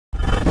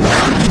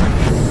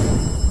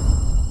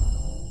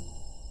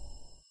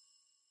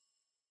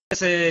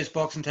This is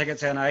Boxing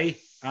Tickets NI,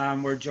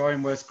 and we're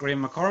joined with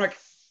Graham McCormack.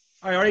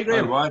 How are you,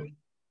 Graham? All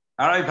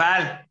right,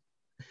 pal.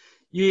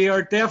 You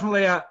are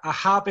definitely a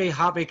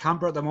happy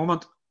camper at the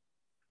moment.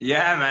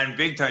 Yeah, man,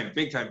 big time,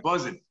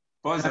 buzzing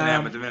at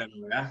the minute,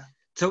 yeah.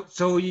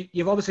 So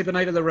you've obviously been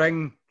out of the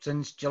ring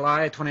since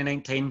July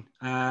 2019,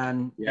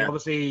 and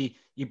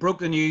you broke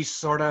the news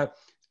sort of.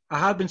 I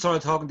had been sort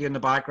of talking to you in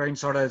the background,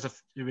 sort of as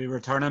if you'd be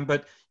returning,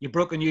 but you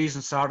broke the news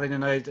on Saturday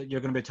night that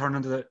you're going to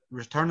be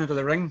returning to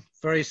the ring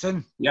very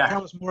soon. Yeah.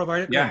 Tell us more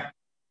about it. Yeah. Graham.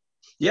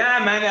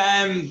 Yeah,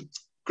 man.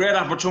 Great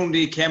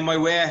opportunity came my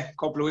way a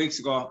couple of weeks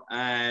ago.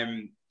 A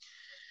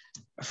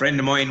friend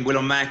of mine,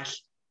 William Mack,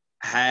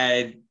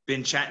 had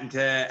been chatting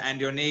to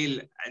Andy O'Neill,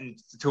 and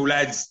the two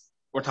lads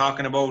were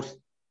talking about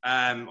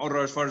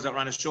other fighters that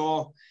ran a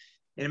show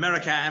in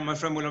America. And my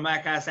friend William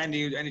Mack asked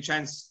Andy, any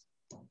chance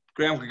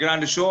Graham could get on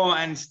the show,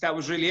 and that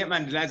was really it,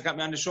 man. The lads got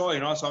me on the show,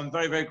 you know. So I'm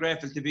very, very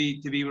grateful to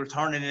be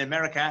returning in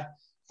America.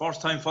 First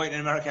time fighting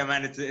in America,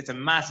 man. It's a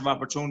massive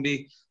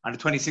opportunity. On the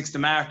 26th of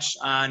March,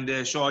 and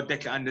the show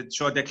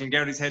Declan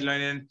Geraghty's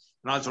headlining, and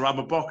also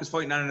Robert Burke is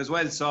fighting on it as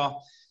well. So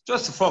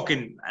just a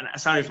fucking,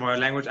 sorry for my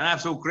language, an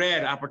absolute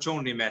great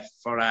opportunity, mate,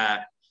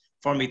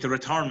 for me to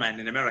return, man,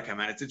 in America,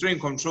 man. It's a dream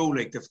come true,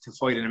 like, to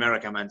fight in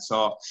America, man.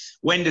 So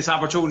when this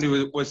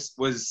opportunity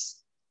was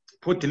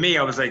put to me,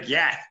 I was like,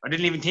 yeah. I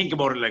didn't even think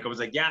about it. Like, I was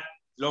like, yeah,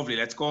 lovely,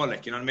 let's go.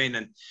 Like, you know what I mean?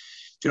 And,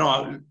 you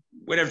know,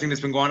 with everything that's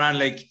been going on,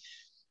 like,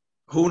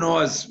 who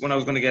knows when I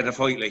was going to get a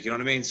fight, like, you know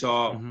what I mean?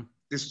 So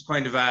this was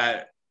kind of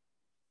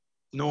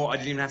no, I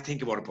didn't even have to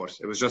think about it, but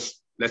it was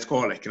just, let's go,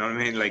 like, you know what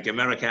I mean? Like,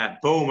 America,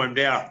 boom, I'm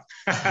there.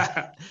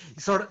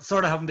 sort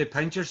of having to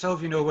pinch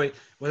yourself, you know, with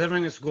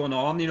everything that's going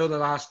on, you know, the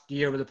last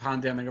year with the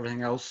pandemic and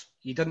everything else.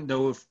 You didn't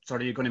know if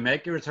sort of you're going to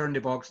make your return to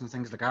boxing and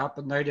things like that,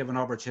 but now you have an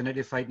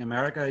opportunity to fight in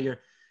America.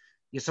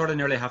 You sort of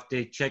nearly have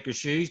to check your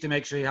shoes to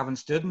make sure you haven't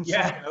stood and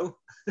stuff, you know?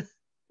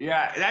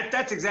 Yeah,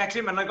 that's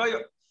exactly, man. Like,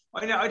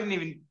 I didn't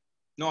even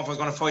know if I was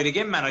going to fight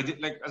again, man. I did,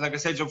 like I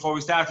said before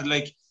we started,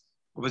 like,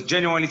 I was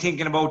genuinely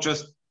thinking about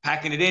just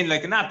packing it in,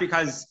 like, and not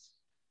because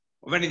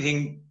of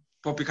anything,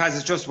 but because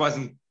it just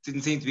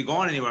didn't seem to be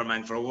going anywhere,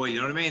 man, for a while, you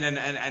know what I mean?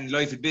 And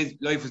life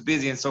was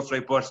busy and stuff,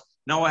 like, but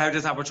now I have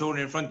this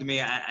opportunity in front of me,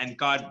 and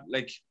God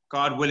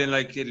willing,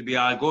 like, it'll be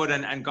all good,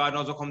 and God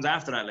knows what comes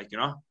after that, like, you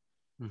know?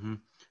 Mm-hmm.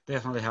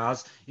 Definitely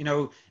has. You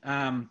know,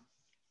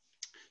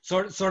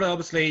 sort of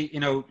obviously, you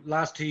know,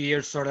 last 2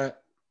 years sort of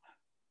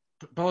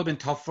probably been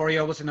tough for you,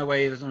 obviously, in a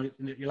way.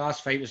 Your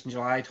last fight was in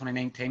July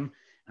 2019.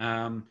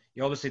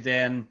 You obviously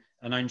then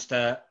announced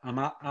an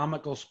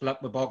amicable split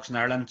with Boxing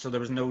Ireland, so there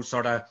was no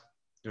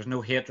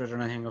hatred or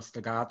anything else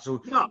like that.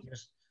 So no.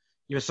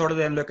 You were sort of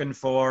then looking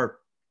for,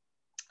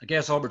 I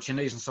guess,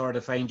 opportunities and sort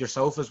of find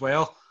yourself as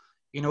well,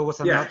 you know,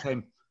 within that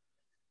time.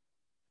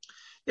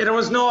 Yeah, there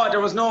was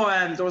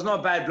no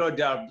bad blood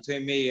there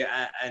between me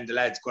and the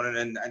lads,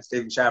 Gunnan and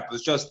Stephen Sharp. It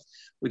was just,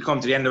 we'd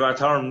come to the end of our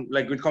term,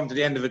 like, we'd come to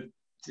the end of it.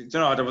 You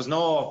know, there was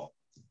no,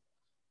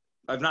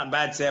 I've nothing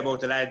bad to say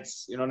about the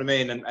lads, you know what I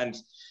mean? And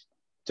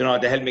you know,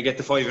 they helped me get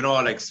the 5-0,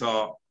 like,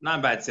 so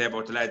nothing bad to say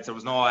about the lads. There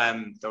was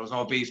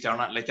no beef there or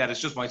nothing like that. It's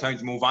just my time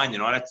to move on, you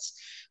know.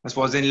 That's, I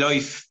suppose, in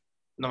life,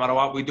 no matter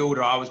what we do,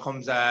 there always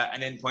comes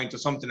an end point or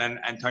something, and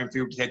time for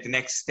you to take the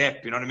next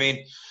step, you know what I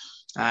mean?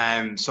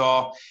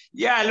 So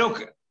yeah,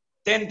 look,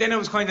 then it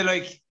was kind of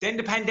like, then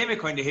the pandemic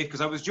kind of hit, because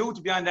I was due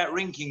to be on that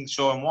Ring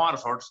show in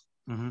Waterford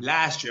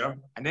last year,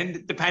 and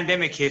then the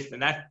pandemic hit,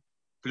 and that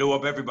blew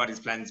up everybody's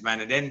plans,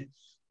 man. And then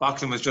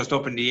boxing was just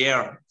up in the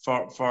air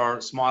for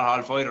small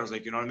hall fighters,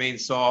 like, you know what I mean?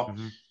 So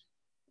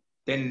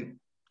then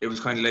it was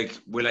kind of like,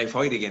 will I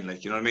fight again?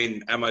 Like, you know what I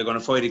mean? Am I going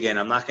to fight again?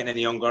 I'm not getting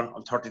any younger.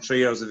 I'm 33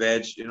 years of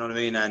age, you know what I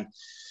mean? And,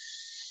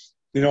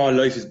 you know,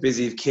 life is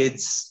busy,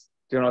 kids,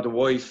 you know, the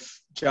wife,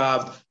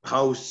 job,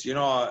 house, you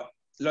know,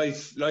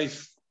 life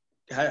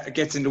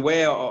gets in the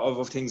way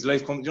of things.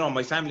 Life comes, you know,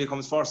 my family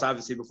comes first,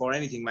 obviously, before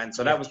anything, man.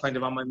 So that was kind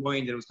of on my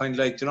mind. It was kind of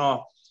like, you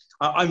know,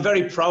 I'm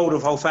very proud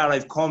of how far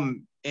I've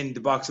come in the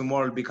boxing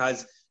world,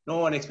 because no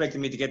one expected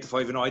me to get to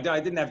 5-0. I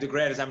didn't have the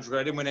greatest amateur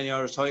career. I didn't win any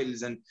Irish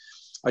titles, and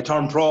I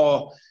turned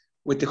pro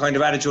with the kind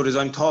of attitude as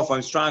I'm tough,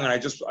 I'm strong, and I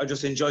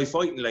just enjoy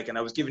fighting, like, and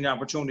I was given the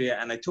opportunity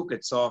and I took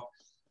it. So I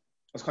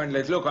was kind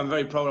of like, look, I'm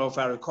very proud of how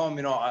far I've come.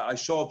 You know, I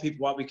show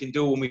people what we can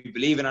do when we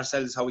believe in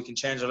ourselves, how we can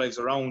change our lives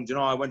around. You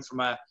know, I went from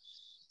a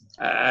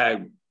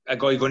guy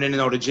going in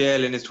and out of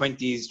jail in his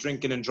 20s,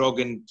 drinking and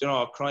drugging, you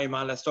know, crime,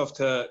 all that stuff,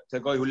 to a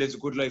guy who lives a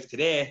good life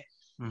today,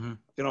 you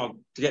know,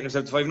 to getting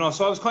himself to 5-0.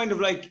 So I was kind of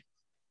like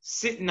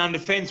sitting on the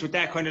fence with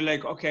that, kind of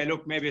like, okay,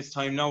 look, maybe it's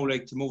time now,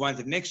 like, to move on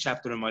to the next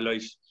chapter in my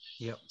life.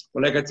 Yeah.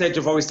 But like I said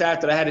before we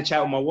started, I had a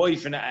chat with my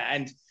wife,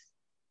 and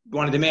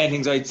one of the main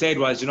things I'd said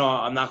was, you know,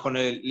 I'm not going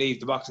to leave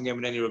the boxing game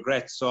with any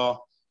regrets. So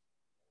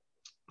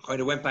I kind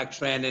of went back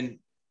training.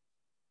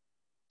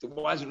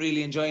 Wasn't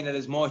really enjoying it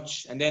as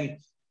much. And then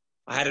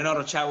I had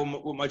another chat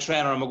with my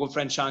trainer and my good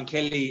friend Sean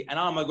Kelly, and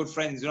all my good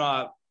friends, you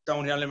know,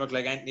 down here in Limerick,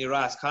 like Anthony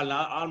Ross, Colin,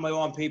 all my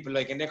own people,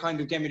 like, and they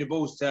kind of gave me the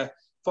boost to,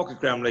 fuck it,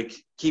 Graham, like,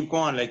 keep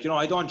going. Like, you know,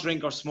 I don't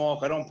drink or smoke.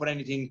 I don't put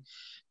anything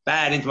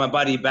bad into my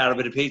body, bar a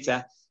bit of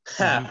pizza.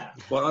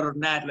 But other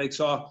than that, like,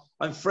 so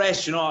I'm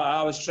fresh, you know,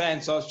 I was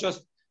trained, so it's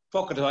just,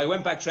 fuck it. I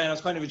went back training, I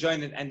was kind of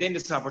enjoying it, and then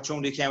this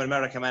opportunity came in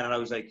America, man, and I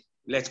was like,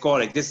 let's go.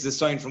 Like, this is a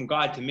sign from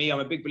God to me. I'm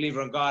a big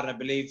believer in God, and I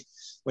believe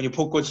when you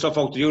put good stuff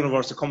out to the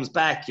universe, it comes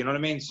back. You know what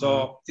I mean?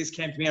 So this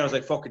came to me, and I was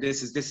like, fuck it,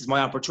 this is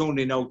my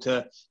opportunity now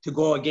to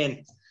go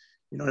again.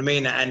 You know what I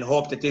mean? And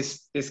hope that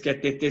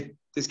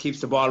this keeps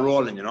the ball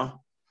rolling, you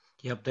know?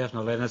 Yep,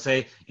 definitely. And I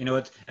say, you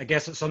know, I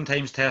guess it's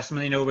sometimes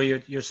testament, you know,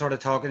 where you're sort of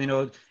talking, you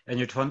know, in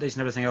your 20s and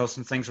everything else,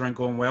 and things weren't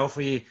going well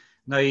for you.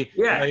 Now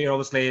you're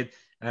obviously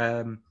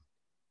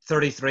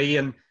 33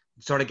 and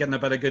sort of getting a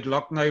bit of good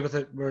luck now with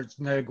it, where it's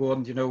now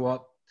going, you know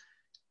what,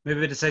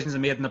 maybe the decisions I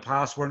made in the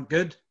past weren't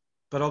good,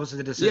 but obviously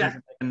the decisions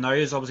I'm making now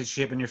is obviously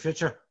shaping your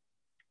future.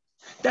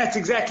 That's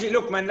exactly,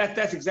 look, man,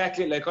 that's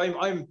exactly, like,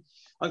 I'm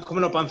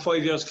coming up on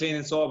 5 years clean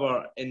and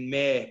sober in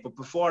May, but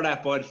before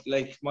that,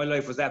 like, my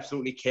life was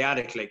absolutely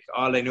chaotic. Like,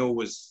 all I knew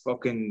was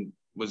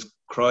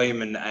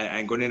crime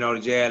and going in out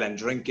of jail and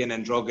drinking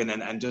and drugging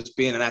and just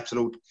being an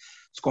absolute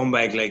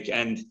scumbag. Like,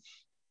 and,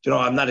 you know,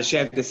 I'm not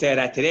ashamed to say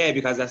that today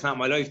because that's not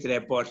my life today,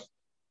 but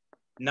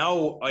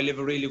now I live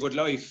a really good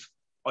life.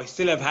 I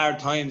still have hard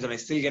times and I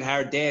still get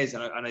hard days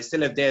and I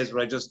still have days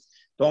where I just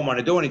don't want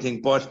to do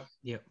anything, but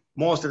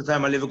most of the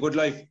time I live a good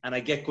life and I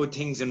get good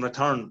things in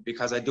return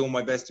because I do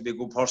my best to be a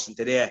good person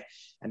today.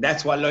 And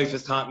that's what life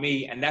has taught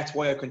me. And that's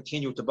why I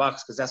continue to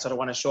box, because that's what I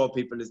want to show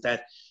people, is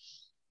that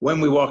when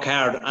we work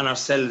hard on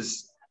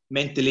ourselves,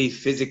 mentally,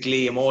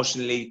 physically,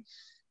 emotionally,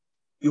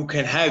 you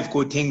can have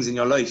good things in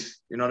your life.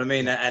 You know what I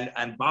mean?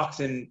 And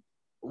boxing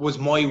was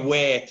my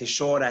way to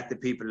show that to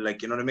people,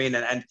 like, you know what I mean?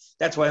 And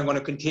that's why I'm going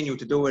to continue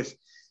to do it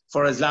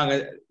for as long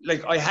as,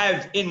 like, I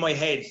have in my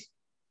head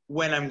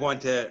when I'm going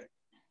to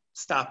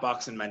stop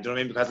boxing, man. Do you know what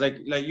I mean? Because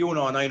like you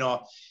know, and I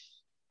know,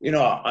 you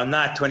know, I'm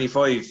not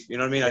 25. You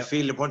know what I mean? I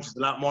feel the punches a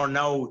lot more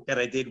now than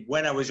I did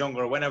when I was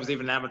younger, when I was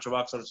even an amateur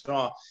boxer. You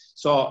know?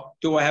 So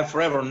do I have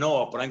forever?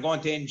 No, but I'm going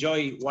to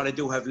enjoy what I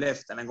do have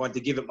left, and I'm going to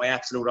give it my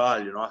absolute all.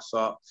 You know,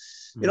 so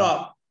you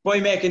know,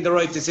 by making the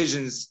right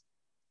decisions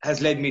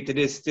has led me to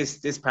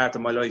this part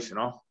of my life. You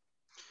know.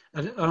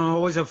 I'm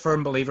always a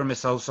firm believer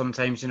myself.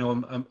 Sometimes, you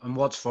know, and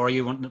what's for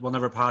you will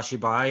never pass you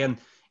by, and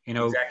you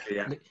know, exactly,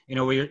 yeah. You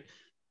know,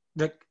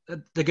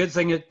 the good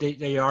thing that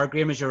you are,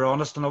 Graham, is you're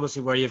honest and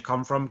obviously where you've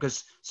come from,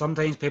 because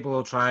sometimes people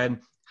will try and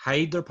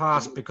hide their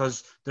past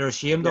because they're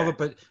ashamed of it,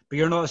 but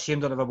you're not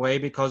ashamed of it away,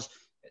 because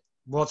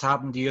what's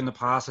happened to you in the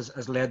past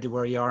has led to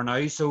where you are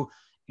now. So,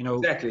 you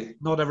know,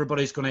 not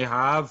everybody's going to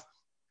have,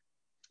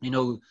 you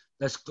know,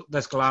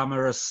 this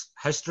glamorous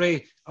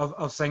history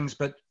of things,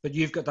 but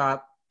you've got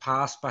that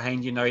past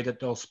behind you now that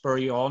they'll spur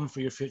you on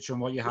for your future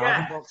and what you have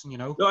in boxing, you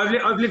know. No,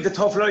 I've lived a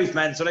tough life,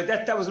 man. So like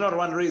that was another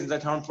one of the reasons I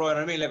turned pro. You know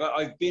what I mean? Like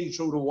I've been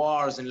through the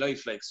wars in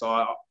life, like, so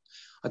I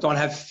don't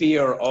have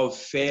fear of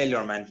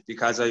failure, man,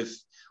 because I've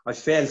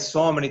failed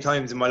so many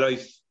times in my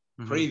life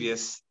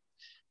previous.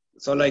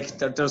 So like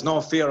there's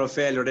no fear of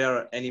failure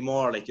there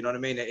anymore. Like, you know what I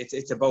mean?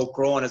 It's about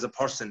growing as a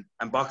person,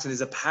 and boxing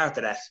is a part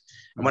of that.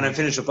 And when I'm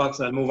finished with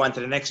boxing, I'll move on to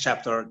the next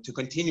chapter to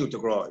continue to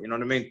grow. You know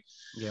what I mean?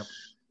 Yeah.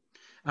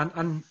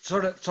 And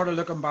sort of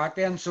looking back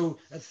then, so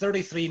at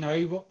 33 now,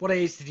 what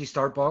age did you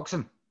start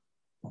boxing?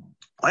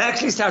 I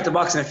actually started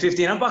boxing at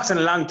 15. I'm boxing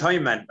a long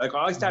time, man. Like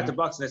I started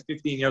boxing at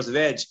 15 years of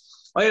age.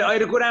 I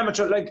had a good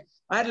amateur, like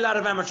I had a lot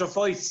of amateur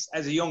fights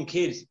as a young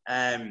kid.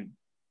 I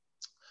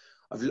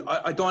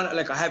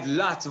have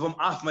lots of them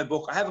off my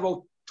book. I have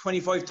about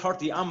 25,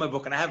 30 on my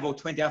book, and I have about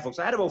 20 off book.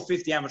 So I had about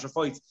 50 amateur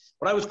fights.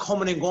 But I was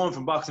coming and going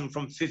from boxing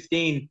from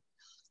 15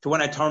 to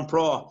when I turned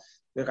pro.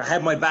 Like I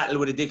had my battle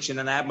with addiction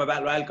and I had my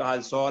battle with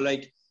alcohol. So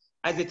like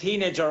as a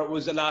teenager, it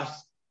was a lot,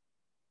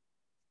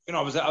 you know,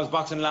 I was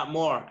boxing a lot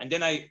more. And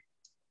then I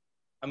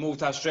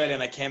moved to Australia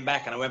and I came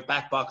back and I went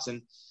back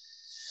boxing.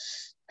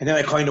 And then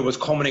I kind of was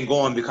coming and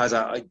going because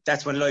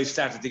that's when life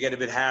started to get a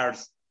bit hard.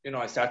 You know,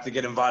 I started to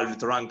get involved with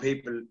the wrong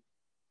people.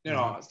 You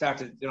know,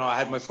 I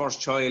had my first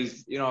child,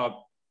 you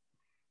know,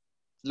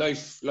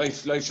 life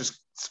just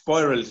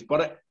spiraled.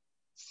 But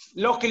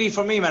luckily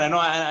for me, man, I know,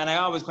 and I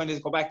always kind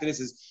of go back to this,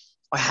 is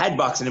I had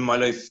boxing in my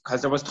life,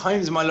 because there was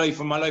times in my life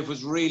when my life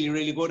was really,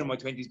 really good in my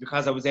 20s,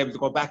 because I was able to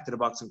go back to the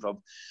boxing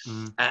club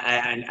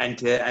and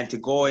to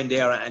go in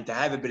there and to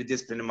have a bit of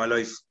discipline in my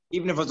life,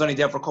 even if I was only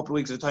there for a couple of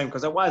weeks at a time,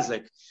 because I was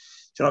like,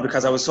 you know,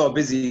 because I was so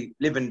busy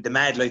living the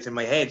mad life in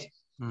my head.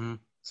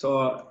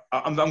 So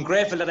I'm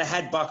grateful that I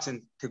had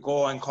boxing to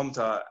go and come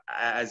to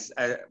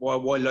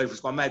while life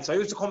was going mad. So I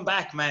used to come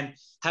back, man,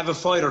 have a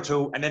fight or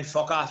two, and then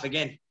fuck off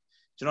again. Do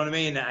you know what I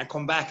mean? And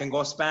come back and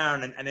go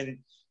sparring, and then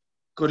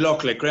good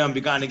luck, like, Graham, be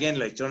gone again,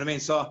 like, do you know what I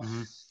mean? So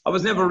I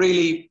was never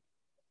really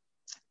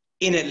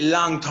in it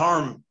long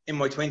term in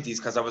my 20s,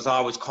 because I was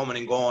always coming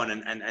and going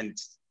and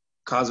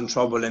causing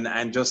trouble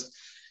and just,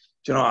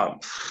 you know,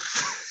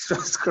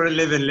 just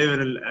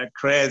living a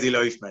crazy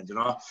life, man, you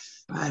know.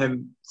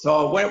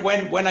 So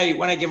when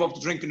I gave up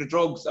the drinking and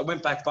drugs, I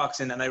went back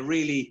boxing and I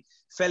really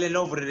fell in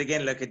love with it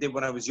again, like I did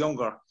when I was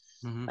younger.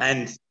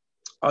 And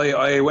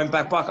I went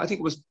back. I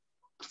think it was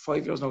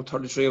 5 years now,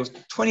 33. I was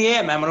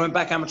 28, man, when I went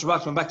back amateur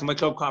boxing, went back to my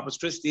club, Corpus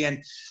Christi,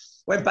 and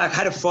went back,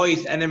 had a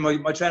fight, and then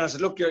my trainer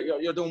said, look,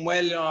 you're doing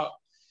well, you know,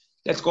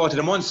 let's go to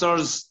the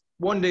Munsters.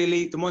 Won the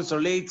elite, the Munster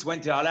elites,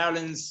 went to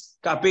All-Irelands,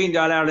 got beaten the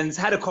All-Irelands,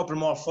 had a couple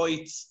more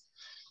fights.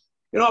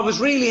 You know, I was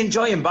really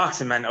enjoying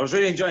boxing, man. I was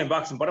really enjoying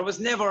boxing, but I was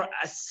never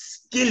a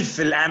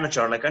skillful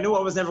amateur. Like, I knew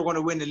I was never going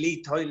to win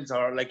elite titles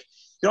or, like,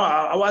 you know,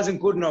 I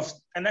wasn't good enough.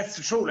 And that's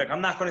the truth. Like,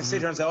 I'm not going to sit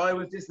here and say, oh, I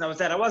was this and I was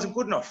that. I wasn't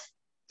good enough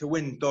to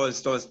win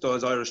those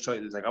Irish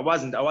titles. Like, I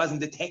wasn't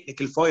the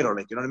technical fighter.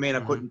 Like, you know what I mean?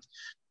 I couldn't,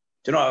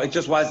 you know, it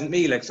just wasn't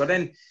me. Like, so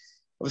then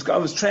I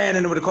was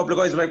training with a couple of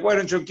guys who were like, why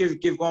don't you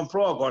give going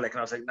pro a go? Like, and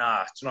I was like,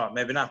 nah, you know,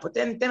 maybe not. But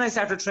then I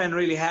started training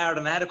really hard,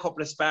 and I had a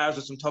couple of spars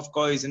with some tough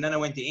guys, and then I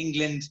went to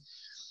England,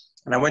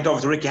 and I went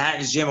over to Ricky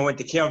Hatton's gym, I went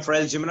to Kieran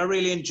Farrell's gym, and I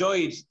really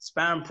enjoyed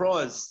sparring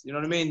pros, you know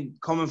what I mean?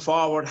 Coming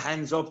forward,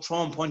 hands up,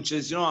 throwing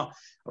punches, you know,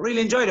 I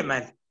really enjoyed it,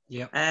 man.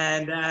 Yeah.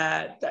 And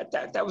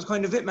that was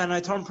kind of it, man. I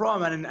turned pro,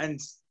 man, and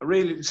I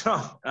really, you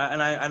know,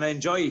 and I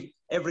enjoy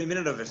every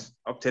minute of it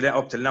up till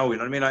now, you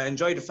know what I mean? I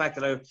enjoyed the fact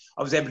that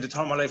I was able to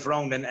turn my life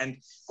around and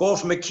go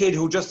from a kid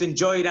who just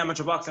enjoyed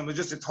amateur boxing, was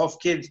just a tough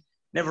kid,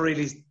 never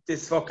really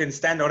this fucking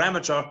standout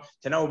amateur,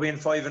 to now being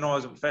 5-0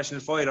 as a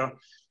professional fighter,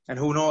 and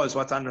who knows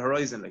what's on the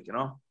horizon, like, you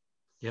know?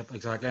 Yep,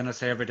 exactly. And I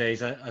say every day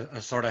is a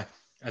sort of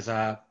as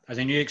a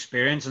new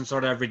experience, and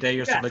sort of every day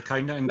you're sort of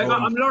kind of like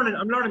going.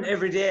 I'm learning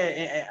every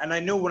day, and I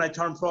knew when I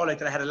turned pro like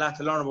that I had a lot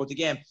to learn about the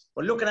game.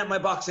 But looking at my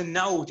boxing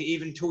now to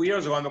even 2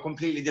 years ago, I'm a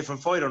completely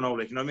different fighter now.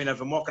 Like, you know what I mean? I've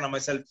been working on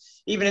myself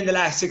even in the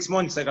last 6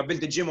 months. Like, I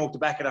built a gym out the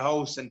back of the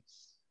house, and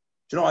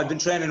you know, I've been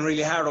training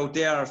really hard out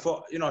there.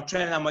 You know,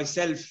 training on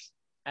myself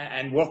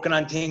and working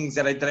on things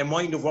that I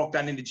might have worked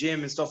on in the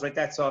gym and stuff like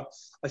that. So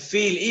I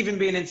feel, even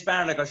being in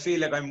sparring, like, I feel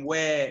like I'm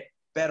way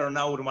better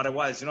now than what I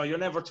was. You know, you're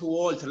never too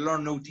old to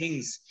learn new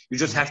things. You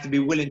just have to be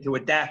willing to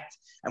adapt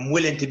and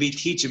willing to be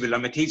teachable.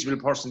 I'm a teachable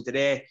person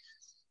today.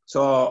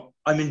 So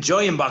I'm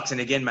enjoying boxing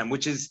again, man,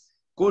 which is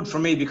good for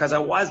me, because I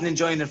wasn't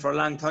enjoying it for a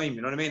long time.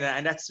 You know what I mean?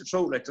 And that's the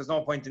truth. Like, there's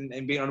no point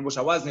in being on the bush.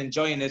 I wasn't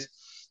enjoying it.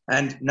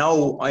 And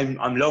now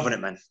I'm loving it,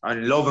 man.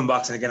 I'm loving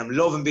boxing again. I'm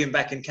loving being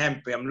back in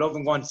camp. I'm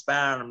loving going to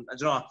sparring.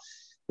 You know,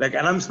 like,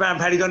 and I'm sparring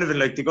Paddy Donovan,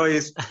 like, the guy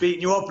is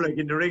beating you up, like,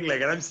 in the ring,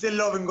 like, and I'm still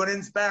loving going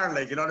in sparring,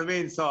 like, you know what I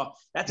mean? So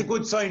that's a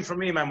good sign for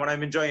me, man, when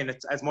I'm enjoying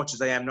it as much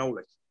as I am now,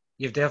 like.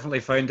 You've definitely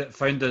found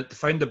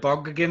the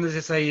bug again, as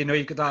you say. You know,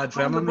 you got that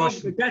adrenaline rush.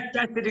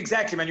 That's it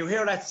exactly, man. You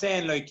hear that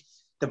saying, like,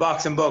 the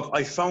boxing bug.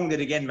 I found it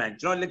again, man.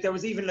 You know, like, there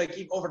was even, like,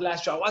 over the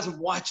last year, I wasn't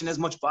watching as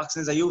much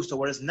boxing as I used to,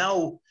 whereas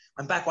now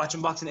I'm back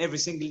watching boxing every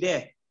single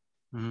day.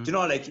 Do you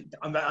know, like,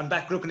 I'm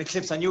back looking at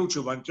clips on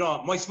YouTube. You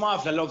know, my small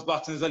fella loves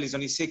boxing as well. He's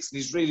only 6 and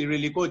he's really,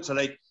 really good. So,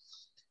 like,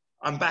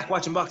 I'm back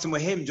watching boxing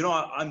with him. Do you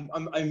know,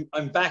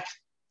 I'm back.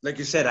 Like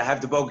you said, I have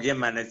the bug again,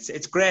 man.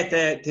 It's great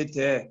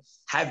to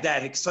have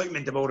that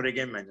excitement about it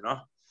again, man. You know.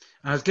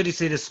 And it's good to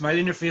see the smile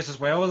in your face as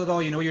well with it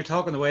all. You know, you're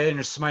talking away and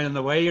you're smiling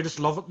away. You're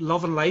just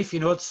loving life. You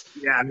know, it's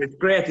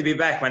great to be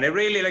back, man. It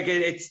really, like,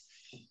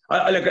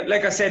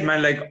 like I said,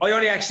 man. Like, I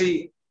only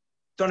actually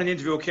done an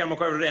interview with Graham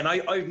McCormack today, and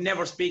I've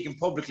never spoken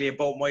publicly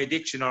about my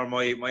addiction or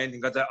my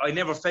anything, because I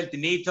never felt the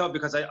need to,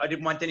 because I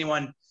didn't want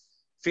anyone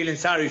feeling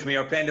sorry for me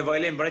or playing the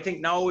violin. But I think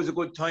now is a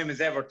good time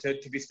as ever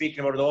to be speaking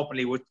about it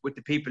openly with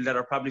the people that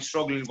are probably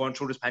struggling going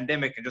through this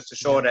pandemic, and just to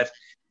show that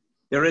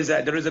there is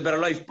a better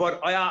life. But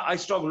I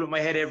struggle with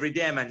my head every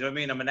day, man. Do you know what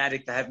I mean? I'm an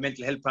addict. I have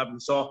mental health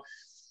problems. So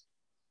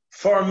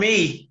for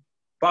me,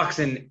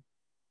 boxing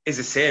is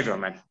a savior,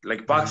 man.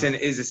 Like, boxing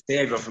is a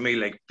savior for me.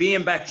 Like,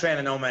 being back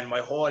training now, man, my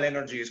whole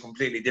energy is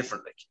completely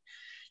different. Like,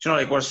 you know,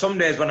 like, where some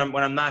days when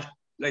I'm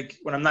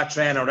not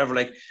training or whatever,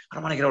 like, I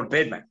don't want to get out of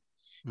bed, man.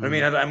 You know what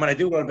I mean? And when I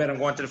do go to bed, I'm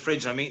going to the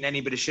fridge and I'm eating any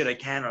bit of shit I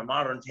can, or I'm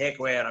ordering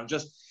takeaway, and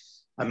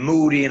I'm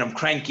moody and I'm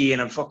cranky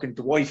and I'm fucking,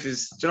 the wife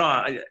is, you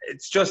know,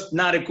 it's just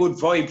not a good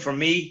vibe for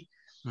me.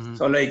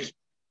 So, like,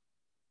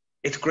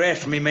 it's great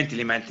for me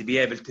mentally, man, to be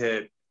able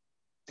to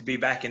be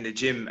back in the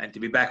gym and to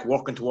be back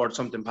working towards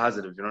something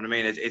positive. You know what I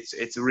mean?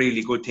 It's a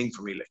really good thing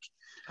for me, like.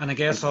 And I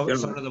guess sort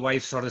of the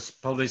wife sort of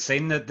probably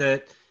saying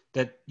that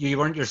you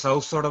weren't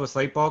yourself sort of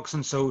without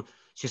boxing, so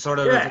she sort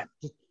of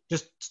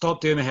just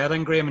stop doing the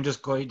heading, Graham, and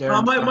just go out there.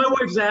 No, my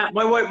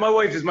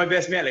wife is my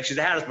best mate. Like, she's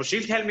the hardest, but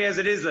she'll tell me as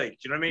it is. Like,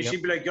 you know what I mean? Yep.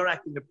 She'll be like, "You're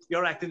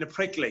acting the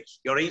prick. Like,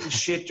 you're eating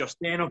shit. You're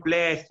staying up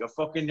late. You're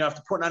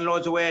after putting on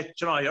loads of weight.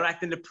 You know, you're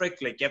acting the prick.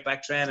 Like, get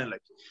back training. Like."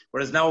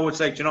 Whereas now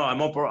it's like, you know,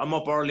 I'm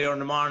up earlier in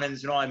the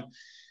mornings. You know,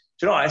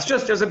 it's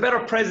just, there's a better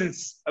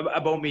presence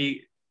about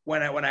me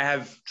when I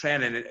have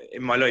training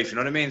in my life. You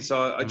know what I mean?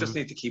 So I just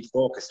need to keep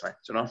focused, man.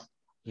 You know.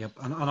 Yep,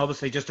 and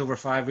obviously just over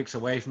 5 weeks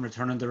away from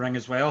returning to the ring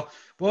as well.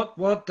 What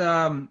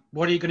are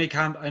you going to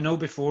camp? I know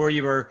before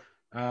you were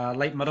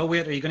light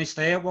middleweight. Are you going to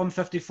stay at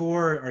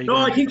 154? Or are you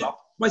I think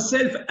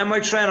myself and my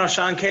trainer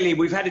Sean Kelly,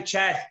 we've had a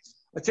chat.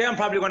 I'd say I'm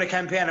probably going to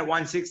campaign at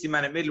 160,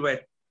 man, at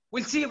middleweight.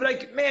 We'll see if,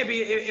 like, maybe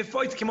if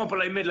fights came up at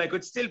like middle, I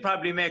could still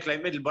probably make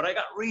like middle. But I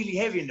got really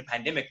heavy in the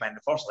pandemic, man.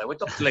 The first, I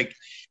went up to like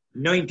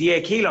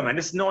 98 kilo, man.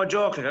 This is no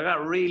joke. Like, I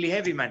got really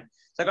heavy, man.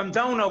 It's like I'm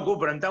down now good,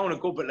 but I'm down a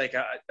good, but like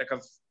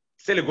I've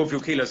still a good few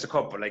kilos to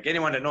cut, but like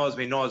anyone that knows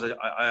me knows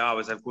I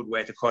always have good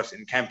weight to cut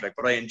in camp, like,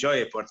 but I enjoy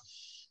it. But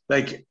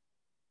like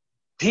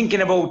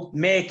thinking about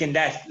making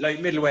that like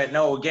middleweight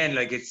now again,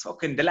 like it's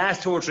fucking the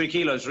last 2 or 3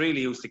 kilos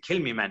really used to kill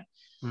me, man.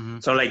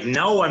 So like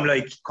now I'm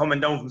like coming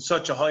down from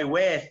such a high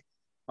weight,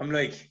 I'm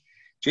like,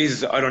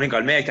 Jesus, I don't think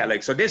I'll make that.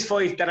 Like, so this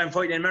fight that I'm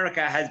fighting in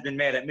America has been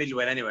made at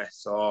middleweight anyway,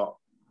 so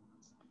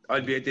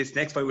this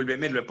next fight will be at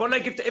middleweight. But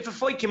like if a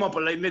fight came up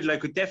at like middle, I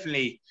could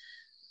definitely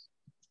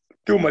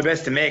do my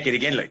best to make it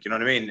again, like, you know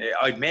what I mean?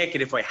 I'd make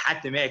it if I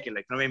had to make it,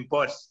 like, you know what I mean?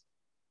 But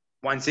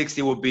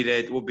 160 would be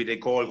the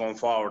goal going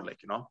forward,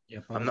 like, you know. Yeah,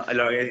 I'm not,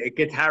 like, it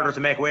gets harder to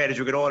make weight as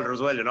you get older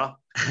as well, you know.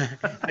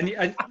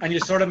 and you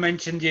sort of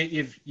mentioned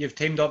you've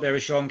teamed up there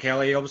with Sean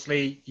Kelly.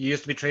 Obviously, you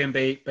used to be trained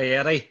by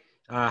Eddie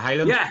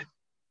Highland.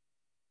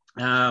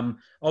 Yeah.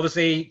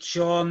 Obviously,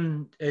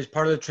 Sean is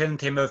part of the training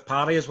team of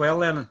Paddy as well.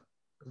 Then,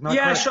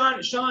 yeah,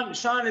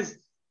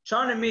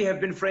 Sean and me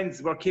have been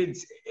friends. We're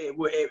kids.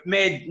 It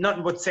made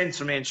nothing but sense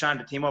for me and Sean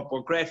to team up.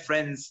 We're great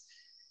friends.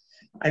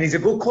 And he's a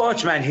good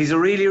coach, man. He's a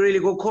really, really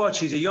good coach.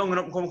 He's a young and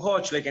up-and-coming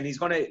coach, like, and he's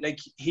gonna, like,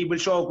 he will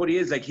show what he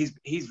is. Like,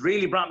 he's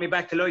really brought me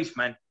back to life,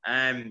 man.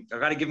 I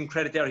gotta give him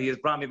credit there. He has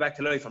brought me back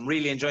to life. I'm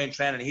really enjoying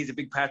training. He's a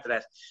big part of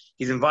that.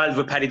 He's involved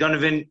with Paddy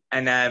Donovan,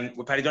 and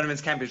with Paddy Donovan's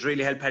camp, he's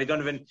really helped Paddy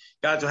Donovan.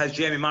 He also has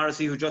Jamie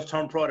Morrissey, who just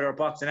turned pro there at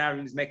Boxing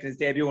Ireland. He's making his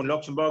debut in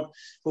Luxembourg,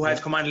 who has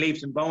come on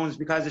leaps and bounds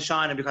because of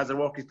Sean and because of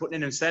the work he's putting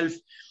in himself.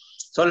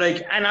 So,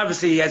 like, and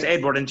obviously he has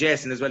Edward and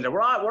Jason as well.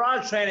 We're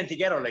all training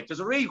together. Like,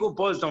 there's a really good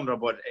buzz down there,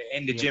 but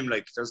in the gym,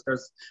 like,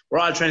 we're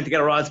all training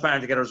together, we're all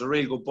sparring together. There's a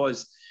really good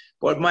buzz.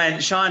 But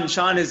man, Sean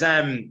is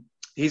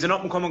he's an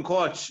up and coming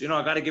coach. You know,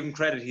 I got to give him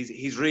credit.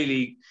 He's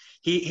really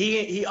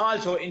he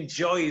also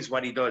enjoys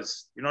what he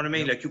does. You know what I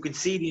mean? Like, you can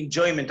see the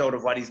enjoyment out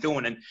of what he's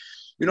doing, and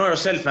you know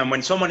yourself, man.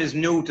 When someone is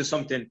new to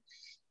something,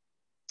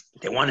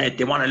 they want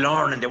to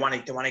learn and they want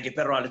to get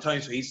better all the time.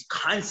 So he's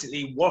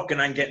constantly working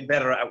on getting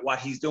better at what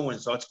he's doing.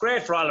 So it's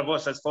great for all of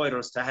us as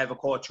fighters to have a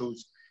coach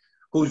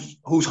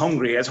who's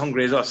hungry as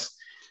us.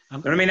 You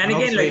know what I mean? And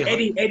again,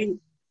 like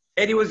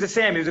Eddie was the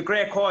same. He was a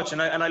great coach,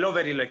 and I love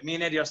Eddie. Like, me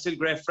and Eddie are still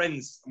great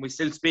friends, and we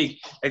still speak.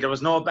 Like, there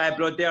was no bad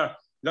blood there.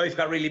 Life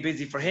got really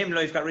busy for him.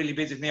 Life got really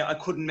busy for me. I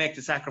couldn't make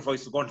the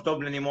sacrifice of going to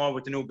Dublin anymore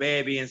with the new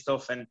baby and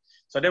stuff. And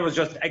so there was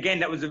just, again,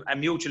 that was a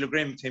mutual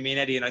agreement between me and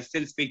Eddie, and I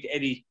still speak to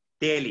Eddie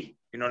daily.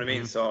 You know what I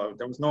mean? So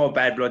there was no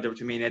bad blood there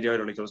between me and Eddie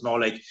either. Like, there was no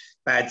like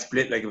bad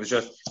split. Like, it was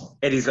just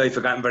Eddie's life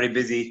had gotten very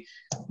busy,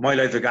 my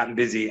life had gotten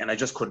busy, and I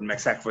just couldn't make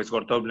sacrifice to go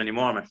to Dublin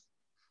anymore, man.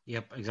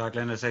 Yep,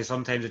 exactly. And I say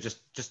sometimes it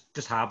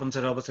just happens.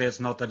 And obviously it's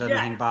not that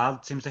anything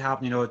bad seems to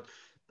happen. You know,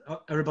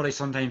 everybody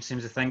sometimes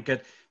seems to think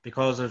it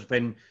because there's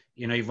been,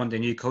 you know, you've wanted a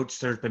new coach,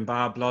 there's been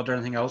bad blood or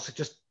anything else. It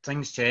just,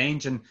 things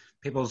change, and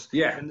people's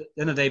in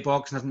the day,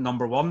 boxing isn't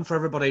number one for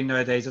everybody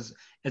nowadays.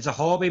 It's a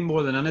hobby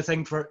more than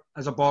anything for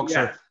as a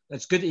boxer.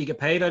 It's good that you get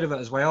paid out of it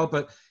as well,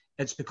 but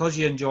it's because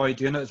you enjoy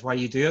doing it. It's why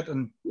you do it.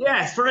 And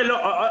yes, for the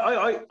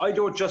I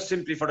do it just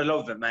simply for the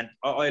love of it, man.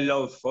 I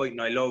love fighting,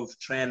 I love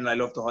training, I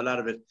love the whole lot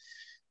of it.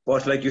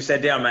 But like you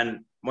said there,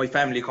 man, my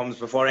family comes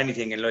before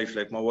anything in life.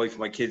 Like, my wife,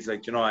 my kids,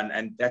 like, you know,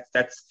 and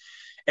that's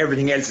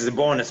everything else is a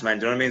bonus, man.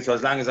 Do you know what I mean? So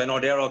as long as I know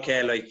they're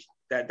okay, like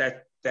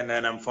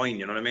then I'm fine.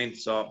 You know what I mean?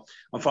 So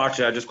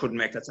unfortunately, I just couldn't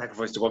make that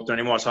sacrifice to go up there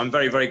anymore. So I'm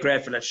very, very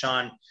grateful that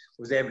Sean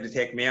was able to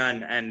take me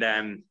on, and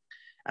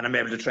I'm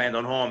able to train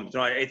on home. You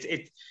know,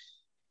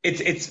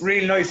 it's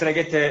really nice that I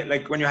get to,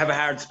 like, when you have a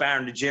hard spar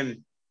in the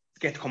gym,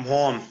 get to come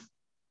home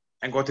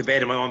and go to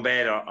bed in my own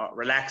bed or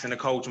relax on the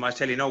couch. And I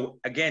tell you, no,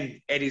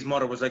 again, Eddie's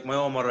mother was like my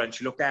own mother, and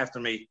she looked after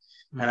me,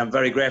 and I'm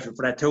very grateful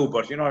for that too.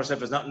 But you know yourself,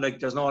 there's nothing like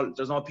there's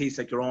no peace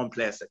like your own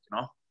place, like, you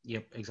know.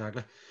 Yep,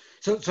 exactly.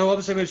 So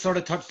obviously we've sort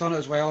of touched on it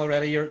as well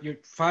already. You're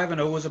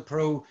 5-0 as a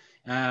pro.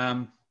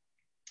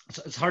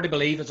 It's hard to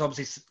believe it's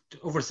obviously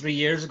over 3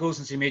 years ago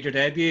since you made your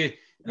debut.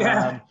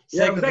 2nd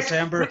of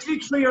December.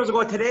 Actually 3 years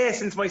ago today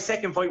since my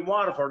second fight in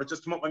Waterford. It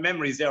just came up my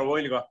memories there a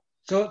while ago.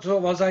 So it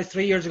was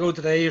 3 years ago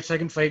today, your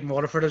second fight in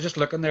Waterford. I was just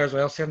looking there as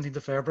well, 17th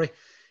of February.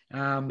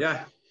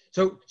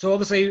 So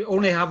obviously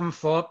only having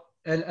fought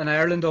in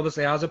Ireland,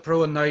 obviously as a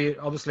pro, and now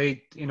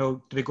obviously, you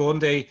know, to be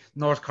going to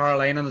North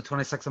Carolina on the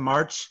 26th of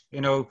March,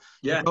 you know,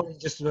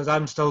 just as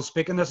I'm still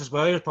speaking this as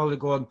well, you're probably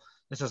going,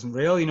 this isn't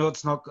real, you know,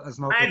 it's not. And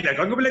like,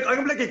 I'm gonna be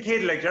like a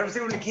kid, like, you ever see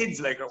when the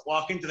kids like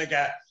walk into like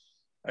a,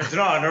 I don't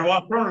know, and they're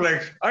walking around,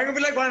 like, I'm gonna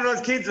be like one of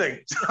those kids,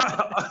 like,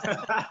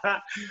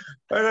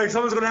 like,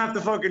 someone's gonna have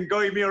to fucking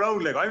guide me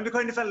around, like, I'm the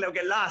kind of fella that'll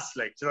get lost,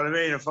 like, do you know what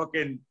I mean, and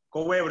fucking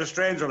go away with a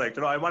stranger, like,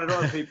 you know, I'm one of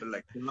those people,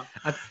 like, you know?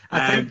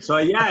 I think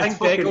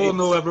Declan will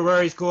know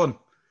everywhere he's going.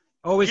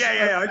 Always,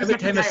 every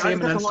time I see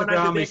him on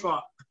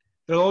Instagram,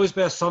 there'll always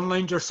be a sun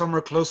lounger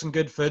somewhere close and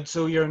good food,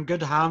 so you're in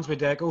good hands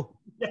with Deco.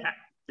 Yeah.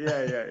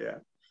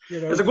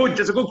 You know? There's a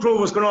good crew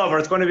was going over.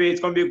 It's going to be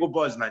a good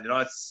buzz, man. You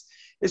know,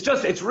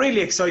 it's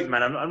really exciting,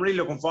 man. I'm really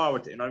looking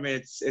forward to it. You know what I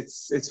mean?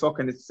 It's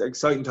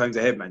exciting times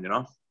ahead, man. You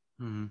know.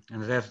 Mm-hmm.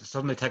 And if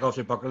suddenly take off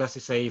your bucket list,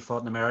 you say you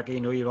fought in America, you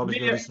know, you've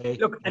obviously going to say.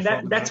 Look, and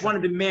that's one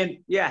of the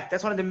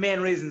main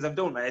reasons I'm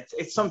doing, man.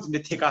 It's something to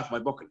tick off my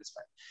bucket list,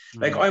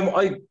 man.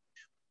 Like,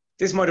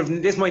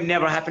 this might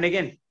never happen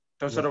again.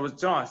 So there was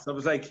just, I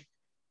was like,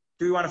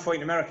 do you want to fight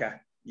in America?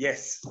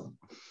 Yes.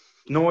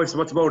 No, what's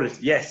about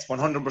it? Yes,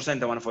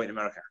 100% I want to fight in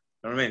America.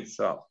 You know what I mean?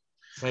 So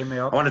sign me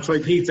up. I want to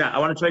try pizza. I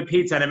want to try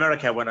pizza in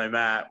America when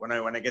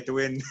I get the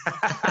win.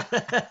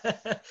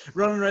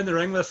 Running around the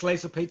ring with a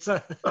slice of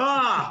pizza.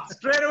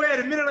 Straight away,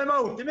 the minute I'm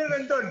out, the minute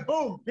I'm done,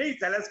 boom,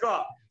 pizza, let's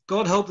go.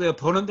 God help the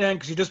opponent then,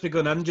 because you just be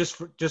going in just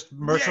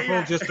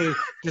merciful, just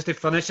to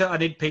finish it. I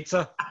need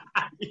pizza.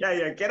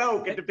 Yeah, get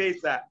out, get the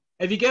pizza.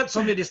 If you get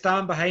somebody to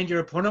stand behind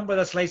your opponent with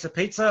a slice of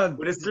pizza.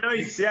 With a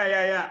slice,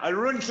 yeah. I'll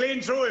run clean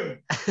through him.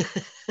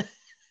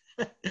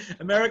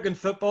 American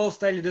football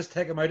style, you just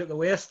take him out at the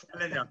waist.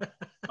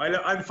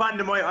 I'm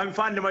fond of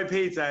my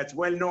pizza. It's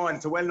well known.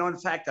 It's a well-known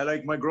fact. I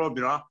like my grub,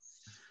 you know.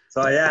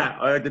 So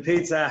yeah, the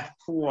pizza.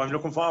 I'm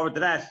looking forward to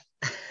that.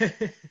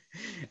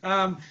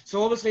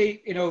 So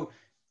obviously, you know,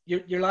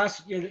 your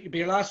last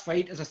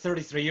fight is a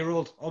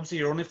 33-year-old. Obviously,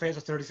 your only fight is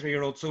a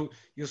 33-year-old. So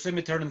you'll soon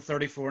be turning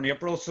 34 in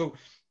April. So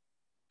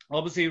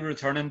obviously,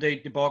 returning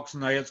to boxing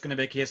now, it's going to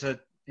be a case of,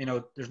 you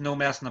know, there's no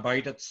messing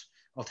about.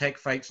 I'll take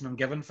fights and I'm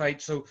giving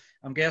fights. So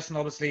I'm guessing,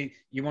 obviously,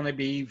 you want to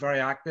be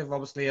very active,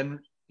 obviously, and,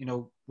 you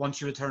know,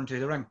 once you return to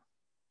the ring.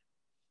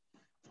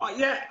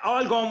 Yeah,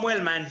 all going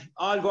well, man.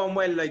 All going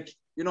well. Like,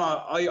 you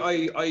know,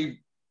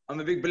 I'm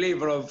a big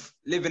believer of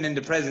living in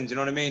the present, you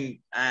know what I mean?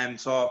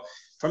 So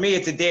for me,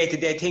 it's a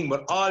day-to-day thing,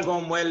 but all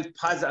going well.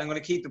 Positive. I'm going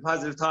to keep the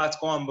positive thoughts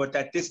going, but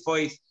that this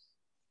fight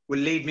will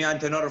lead me on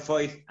to another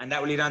fight, and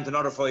that will lead on to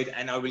another fight,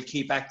 and I will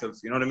keep active,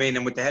 you know what I mean?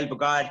 And with the help of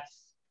God,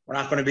 we're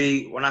not going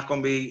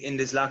to be in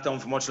this lockdown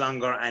for much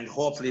longer, and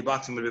hopefully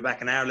boxing will be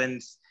back in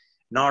Ireland,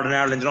 Northern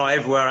Ireland, you know,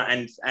 everywhere,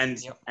 and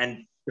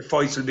the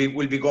fights will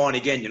be going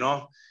again, you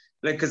know,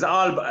 like, because a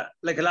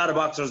lot of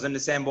boxers in the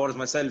same boat as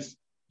myself,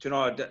 you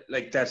know,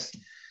 like that,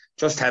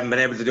 just haven't been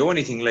able to do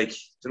anything, like,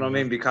 you know what I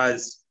mean,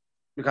 because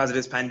of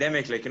this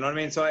pandemic, like, you know what I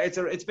mean. So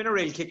it's been a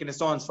real kick in the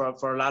stones for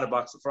a lot of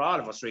boxers, for all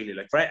of us, really,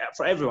 like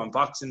for everyone,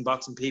 boxing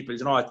people,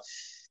 you know,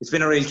 it's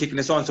been a real kick in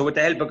the stones. So with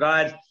the help of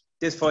God,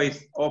 this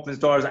fight opens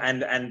doors,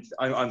 and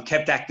I'm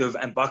kept active,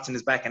 and boxing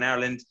is back in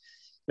Ireland.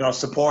 You know,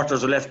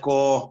 supporters are left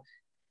go,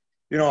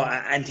 you know,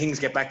 and things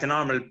get back to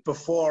normal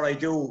before I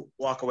do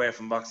walk away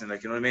from boxing.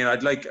 Like, you know what I mean?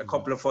 I'd like a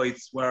couple of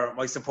fights where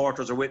my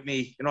supporters are with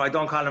me. You know, I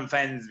don't call them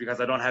fans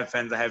because I don't have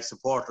fans. I have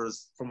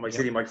supporters from my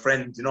city, my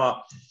friends, you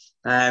know.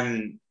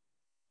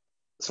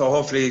 So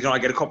hopefully, you know, I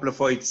get a couple of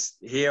fights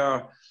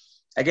here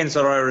against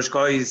other Irish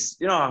guys.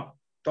 You know,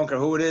 don't care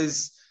who it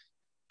is.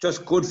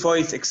 Just good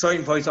fights,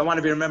 exciting fights. I want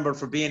to be remembered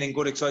for being in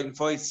good, exciting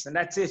fights, and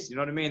that's it. You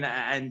know what I mean?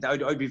 And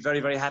I'd be very,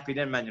 very happy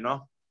then, man. You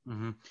know.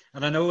 Mm-hmm.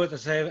 And I know, as I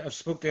say, I've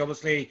spoke to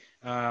obviously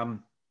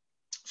Dominic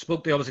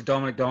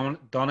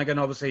Donegan.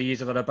 Obviously, he's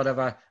had a bit of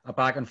a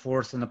back and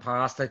forth in the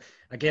past.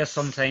 I guess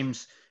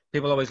sometimes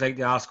people always like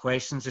to ask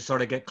questions to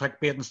sort of get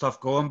clickbait and stuff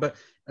going, but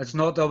it's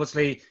not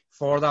obviously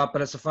for that.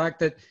 But it's the fact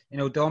that, you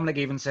know, Dominic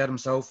even said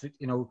himself,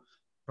 you know,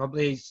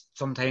 probably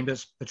sometimes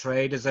it's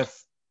portrayed as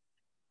if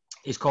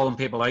he's calling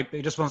people out, but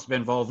he just wants to be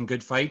involved in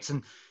good fights.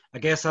 And I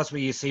guess that's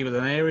what you see with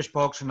an Irish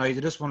boxer now.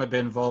 They just want to be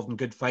involved in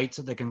good fights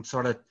that they can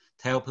sort of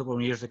tell people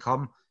in years to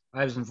come.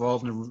 I was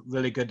involved in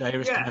really good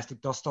Irish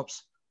domestic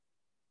dust-ups.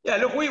 Yeah,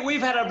 look,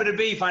 we've had a bit of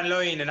beef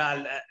online and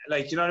all,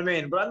 like, you know what I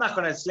mean? But I'm not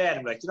going to slay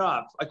him. Like, you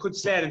know, I could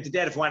slay him to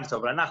death if I wanted to,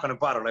 but I'm not going to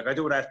bother. Like, I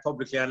do that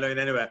publicly online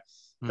anyway.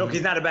 Mm-hmm. Look,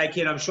 he's not a bad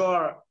kid. I'm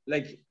sure,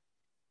 I'm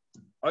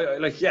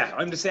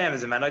the same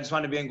as him, man. I just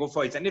want to be in good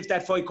fights. And if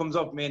that fight comes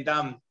up, me and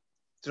Dom,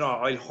 you know,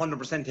 I'll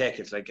 100% take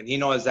it. Like, and he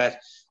knows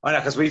that. I know,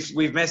 because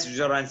we've messaged each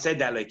other and said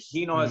that. Like,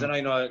 he knows and I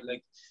know,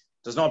 like,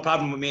 there's no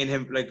problem with me and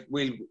him. Like,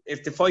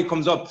 if the fight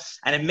comes up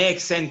and it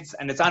makes sense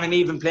and it's on an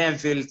even playing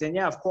field, then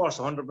yeah, of course,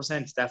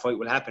 100% that fight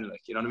will happen.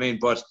 Like, you know what I mean?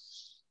 But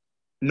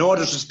no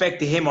disrespect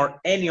to him or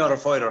any other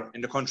fighter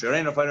in the country or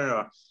any other fighter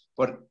anywhere.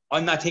 But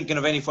I'm not thinking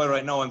of any fight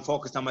right now. I'm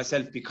focused on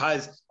myself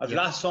because I've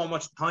lost so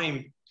much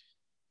time.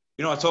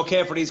 You know, it's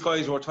okay for these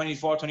guys who are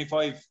 24,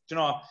 25, you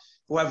know,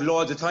 who have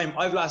loads of time.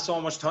 I've lost so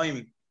much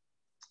time.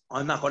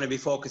 I'm not going to be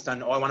focused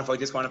on, I want to fight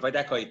this guy, I want to fight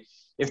that guy.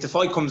 If a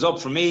fight comes up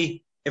for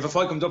me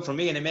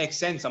and it makes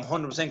sense, I'm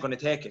 100% going to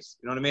take it.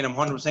 You know what I mean? I'm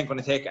 100% going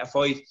to take a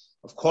fight.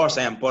 Of course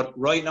I am. But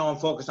right now I'm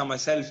focused on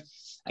myself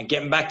and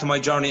getting back to my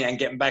journey and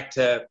getting back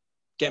to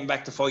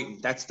fighting.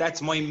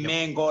 That's my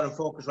main goal and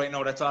focus right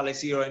now. That's all I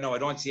see right now. I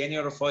don't see any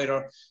other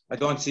fighter. I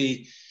don't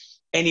see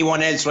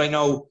anyone else right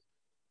now.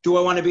 Do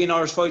I want to be in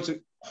Irish fights?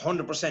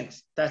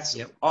 100%. That's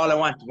all I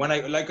want. When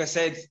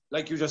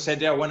like you just said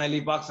there, when I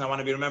leave boxing, I want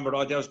to be remembered.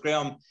 Oh, there's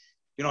Graham,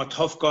 you know,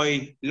 tough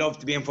guy, loved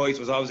to be in fights,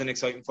 was always in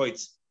exciting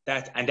fights.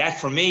 That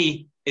for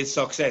me is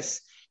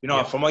success. You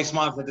know, for my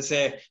small kid to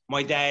say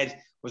my dad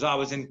was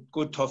always in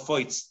good, tough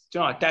fights.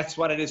 You know, that's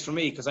what it is for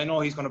me, because I know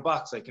he's going to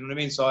box. Like, you know what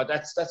I mean? So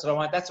that's what I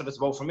want. That's what it's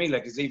about for me.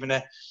 Like, it's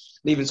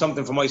leaving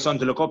something for my son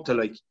to look up to.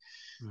 Like,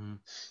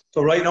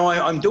 so right now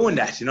I'm doing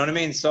that. You know what I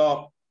mean?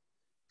 So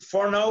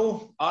for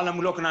now, all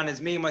I'm looking on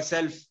is me,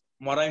 myself,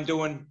 and what I'm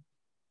doing.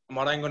 And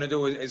what I'm going to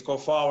do is go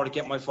forward,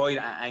 get my fight,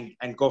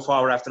 and go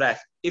forward after that.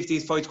 If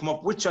these fights come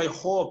up, which I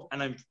hope,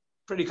 and I'm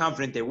pretty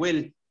confident they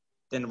will,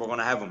 then we're going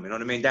to have him. You know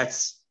what I mean?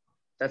 That's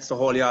the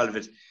whole all of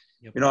it.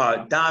 Yep. You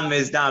know, damn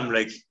is damn.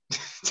 Like,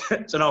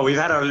 so no, we've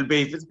had our little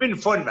beef. It's been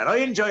fun, man. I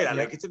enjoy that.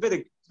 Like, it's a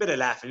bit of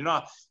laughing. You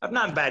know, I've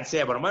nothing bad to say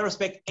about him. I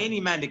respect any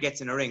man that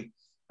gets in a ring.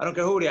 I don't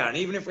care who they are. And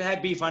even if we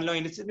had beef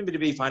online, it's a bit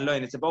of beef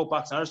online. It's about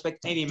boxing. I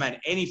respect any man,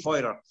 any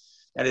fighter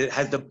that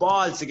has the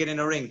balls to get in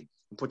a ring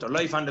and put their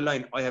life on the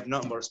line. I have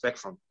nothing but respect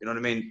for him. You know what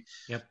I mean?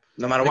 Yep.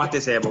 No matter what they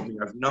say about me,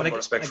 I have nothing but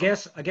respect for him.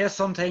 I guess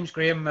sometimes,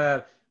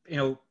 Graham, you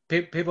know,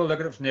 people look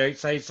at it from the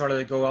outside, sort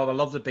of go, "Oh, I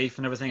love the beef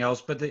and everything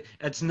else," but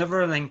it's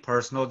never anything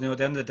personal. You know, at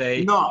the end of the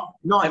day, no,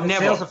 if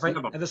never.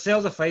 If it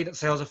sells a fight, it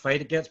sells a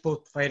fight. It gets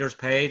both fighters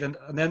paid, and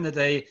at the end of the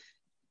day,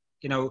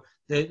 you know,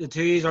 the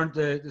two aren't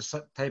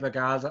the type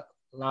of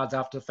lads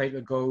after the fight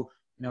would go,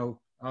 you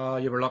know, "Oh,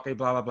 you were lucky,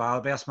 blah blah blah.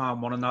 The best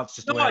man won," and that's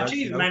just the way it is.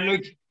 Geez, man,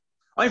 like,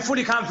 I'm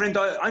fully confident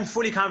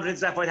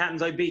that fight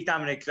happens. I beat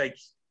Dominic, like,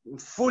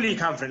 fully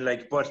confident,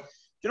 like, but.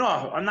 You know,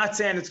 I'm not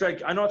saying it's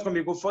like, I know it's going to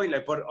be a good fight,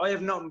 like, but I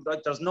have nothing,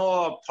 like, there's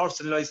no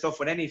personalised stuff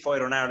with any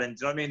fighter in Ireland.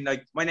 You know what I mean?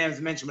 Like, my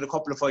name's mentioned with a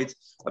couple of fights.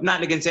 I'm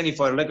nothing against any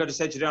fighter. Like I just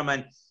said to you there,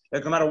 man,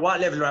 like, no matter what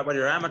level you're at, whether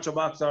you're an amateur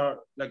boxer,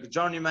 like a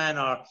journeyman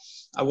or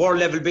a world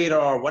level beater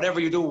or whatever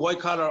you do, white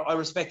collar, I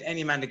respect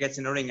any man that gets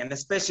in the ring. And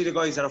especially the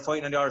guys that are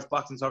fighting in the Irish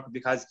boxing circuit,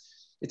 because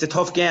it's a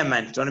tough game,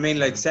 man. Do you know what I mean?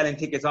 Like, selling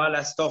tickets, all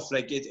that stuff.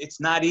 Like, it's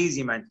not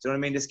easy, man. Do you know what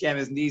I mean? This game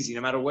isn't easy, no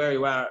matter where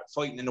you are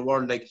fighting in the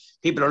world. Like,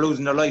 people are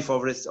losing their life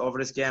over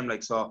this game.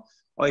 Like, so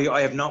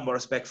I have nothing but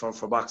respect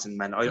for boxing,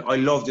 man. I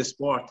love this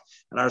sport,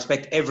 and I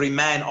respect every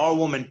man or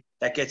woman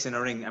that gets in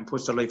a ring and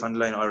puts their life on the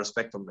line. I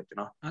respect them, like,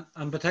 you know.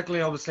 And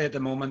particularly, obviously, at the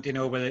moment, you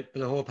know, with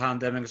the whole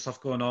pandemic and stuff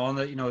going on,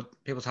 that, you know,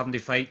 people's having to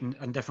fight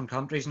in different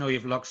countries. You know, you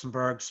have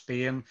Luxembourg,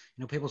 Spain.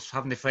 You know, people's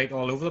having to fight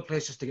all over the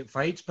place just to get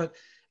fights. But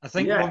I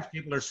think once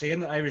people are saying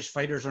that Irish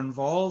fighters are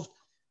involved,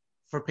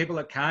 for people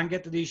that can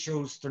get to these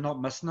shows, they're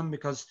not missing them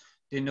because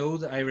they know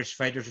that Irish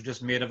fighters are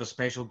just made of a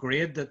special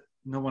grade that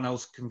no one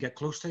else can get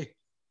close to.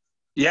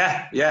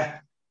 Yeah.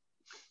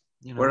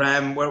 You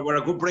know, we're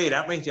a good breed,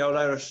 aren't we, the old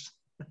Irish?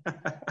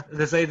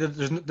 They say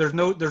that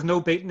there's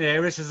no beating the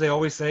Irish, as they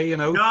always say. You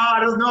know. No,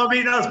 there's no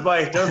beating us,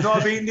 boy. There's no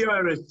beating the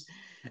Irish.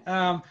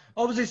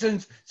 Obviously,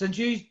 since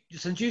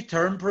you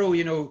turned pro,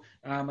 you know,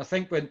 I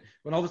think when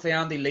obviously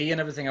Andy Lee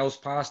and everything else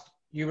passed,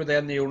 you were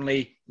then the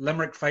only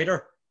Limerick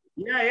fighter.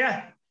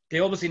 Yeah. They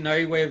obviously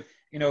now with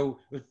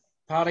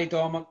Paddy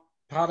Donovan,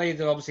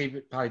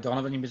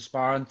 you've been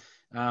sparring.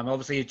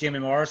 Obviously Jamie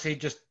Morrissey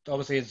just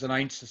obviously has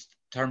announced his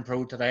turn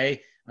pro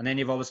today, and then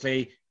you've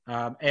obviously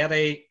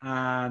Eddie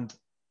and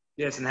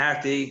Jason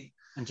Hardy.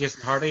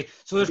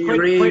 So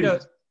there's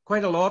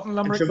quite a lot in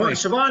Limerick.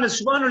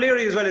 Siobhan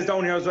O'Leary as well is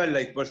down here as well,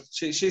 like, but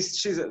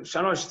she's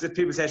I know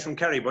people say she's from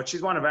Kerry, but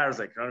she's one of ours,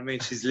 like, you know what I mean?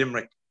 She's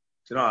Limerick.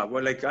 You know,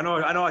 well, like, I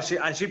know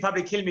she'd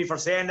probably kill me for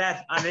saying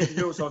that on the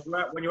interview. So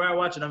when you are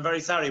watching, I'm very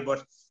sorry,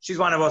 but she's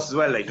one of us as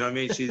well, like, you know what I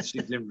mean? She's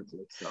Limerick.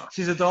 Like, so.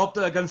 She's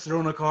adopted against her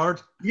own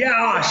accord.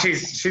 Yeah,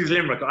 she's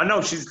Limerick. I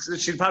know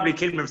she'd probably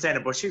kill me for saying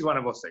it, but she's one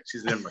of us, like,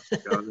 she's Limerick. You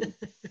know what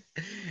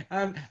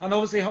I mean? And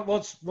obviously,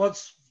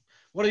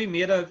 what have you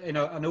made of? You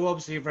know, I know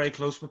obviously you're very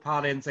close with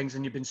Paddy and things,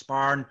 and you've been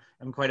sparring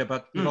him quite a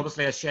bit. You've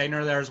obviously a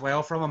shiner there as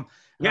well from him.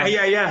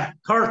 Yeah.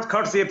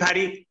 Courtesy of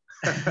Paddy.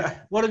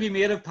 What have you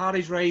made of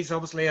Paddy's rise,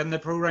 obviously, in the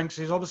pro ranks?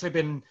 He's obviously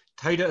been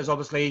touted as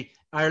obviously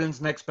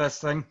Ireland's next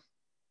best thing.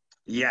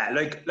 Yeah,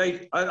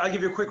 like I'll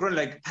give you a quick run.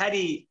 Like,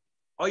 Paddy,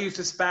 I used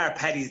to spar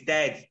Paddy's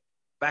dad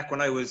back when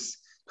I was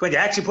 20.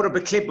 I actually put up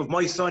a clip of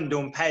my son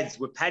doing pads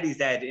with Paddy's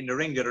dad in the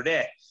ring the other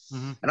day.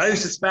 Mm-hmm. And I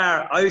used to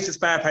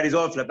spar Paddy's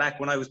old fella back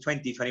when I was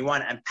 20,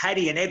 21. And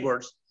Paddy and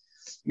Edward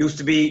used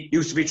to be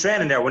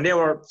training there when they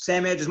were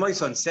same age as my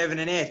son, 7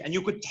 and 8. And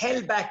you could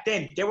tell back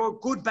then, they were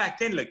good back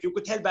then. Like, you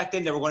could tell back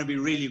then they were going to be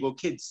really good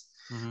kids.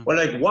 Mm-hmm. Well,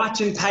 like,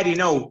 watching Paddy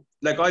now,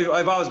 like,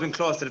 I've always been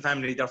close to the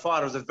family. Their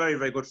father's a very,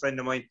 very good friend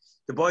of mine.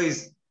 The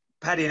boys,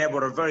 Paddy and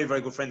Edward, are very,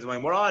 very good friends of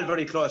mine. We're all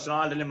very close, and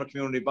all the Limerick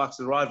community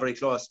boxers, we're all very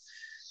close.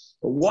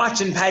 But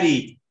watching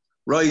Paddy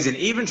rising,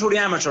 even through the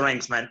amateur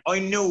ranks, man,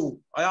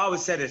 I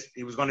always said it,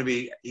 he was going to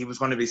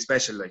be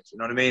special, like, you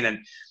know what I mean? And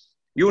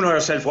you know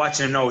yourself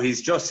watching him now,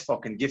 he's just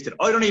fucking gifted.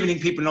 I don't even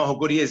think people know how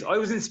good he is. I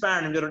was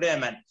inspiring him the other day,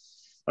 man.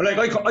 Like,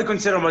 I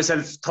consider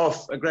myself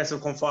tough,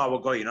 aggressive, come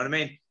forward guy, you know what I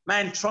mean?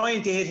 Man,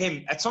 trying to hit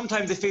him, at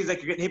sometimes it feels like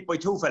you're getting hit by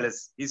two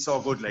fellas. He's so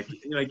good, like,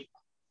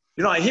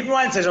 I hit me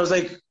once, I was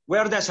like,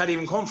 where did that shot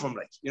even come from,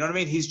 like, you know what I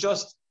mean? He's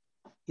just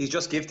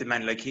gifted,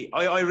 man. Like,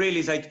 I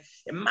really, like,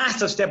 a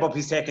massive step up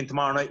he's taking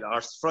tomorrow night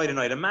or Friday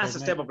night. A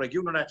massive step up, like,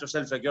 you know that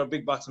yourself, like, you're a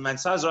big boxing man.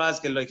 Siar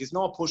Ozgul, like, he's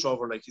no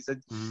pushover, like, he's a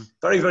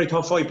very, very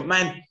tough fight. But,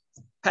 man,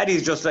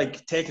 Paddy's just,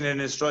 like, taking it in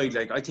his stride.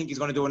 Like, I think he's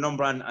going to do a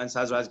number on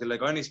Siar Ozgul.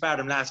 Like, I only sparred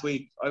him last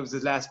week. I was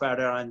his last spar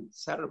there on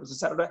Saturday. Was it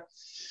Saturday?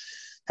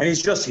 And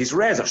he's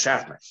razor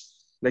sharp, man.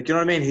 Like, you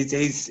know what I mean?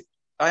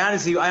 I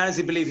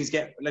honestly believe he's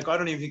getting, like, I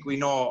don't even think we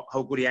know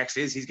how good he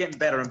actually is. He's getting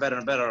better and better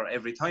and better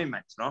every time,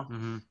 man, you know?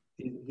 Mm-hmm.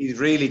 He's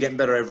really getting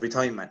better every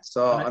time, man.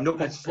 So I'm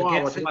looking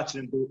forward to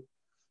watching him do.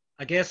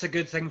 I guess a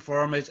good thing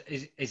for him is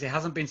he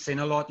hasn't been seen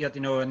a lot yet.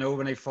 You know, I know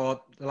when he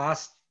fought the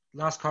last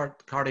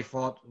card he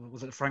fought,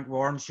 was it the Frank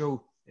Warren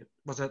show?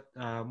 was it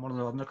one of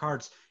the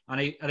undercards, and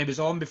he was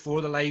on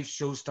before the live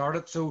show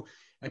started. So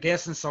I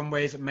guess in some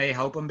ways it may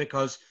help him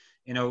because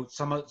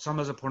some of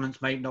his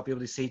opponents might not be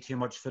able to see too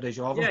much footage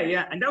of him.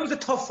 Yeah, and that was a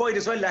tough fight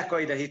as well. That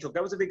guy that he took,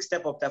 that was a big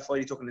step up. That fight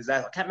he took in his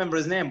last. I can't remember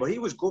his name, but he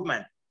was good,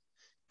 man.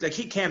 Like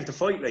he came to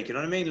fight, like you know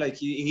what I mean. Like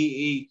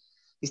he's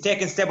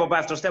taking step up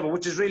after step up,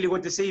 which is really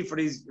good to see for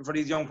these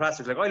young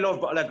prospects. Like I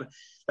love,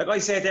 like I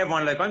say to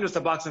everyone, like I'm just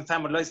a boxing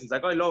fan with license.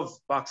 Like I love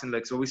boxing,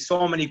 like so we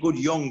so many good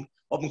young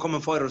up and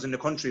coming fighters in the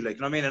country, like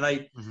you know what I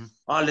mean. And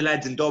all the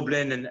lads in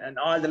Dublin and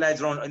all the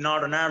lads around in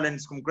Northern Ireland,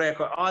 it's come great.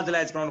 All the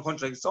lads around the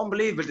country, like, it's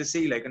unbelievable to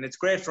see, like, and it's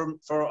great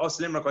for us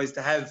Limerick guys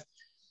to have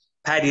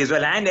Paddy as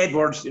well and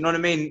Edward, you know what I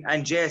mean,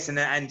 and Jason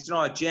and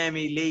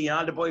Jamie Lee and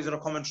all the boys that are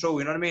coming through,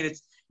 you know what I mean.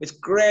 It's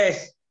great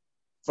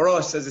for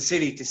us as a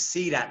city to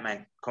see that,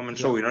 man, coming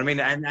through, you know what I mean?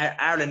 And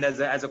Ireland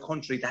as a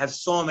country to have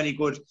so many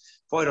good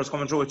fighters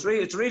coming through.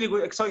 It's a really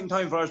good, exciting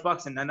time for Irish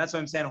boxing, and that's what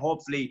I'm saying.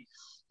 Hopefully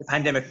the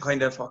pandemic can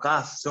kind of fuck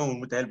off soon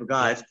with the help of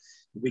God.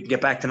 We can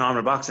get back to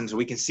normal boxing so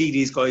we can see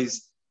these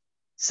guys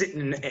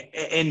sitting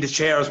in the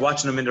chairs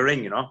watching them in the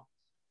ring, you know?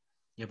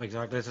 Yep,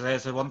 exactly.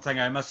 It's the one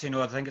thing I miss,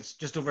 I think it's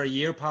just over a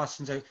year past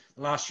since the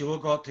last show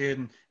I got to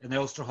in the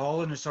Ulster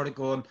Hall, and I started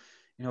going,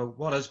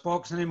 what is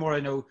boxing anymore?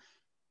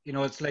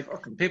 It's like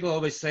people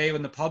always say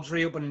when the pubs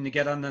reopen and you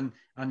get in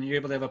and you're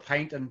able to have a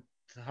pint and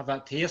have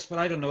that taste, but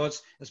I don't know.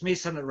 It's me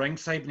sitting at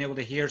ringside being able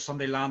to hear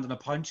somebody landing a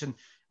punch and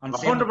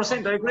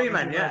 100%. I agree,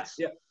 man. Yeah.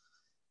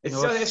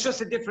 It's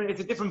just a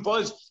different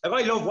buzz.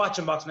 Like I love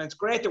watching boxing. And it's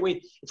great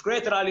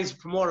that all these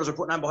promoters are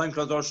putting on behind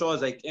closed door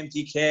shows like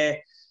MTK,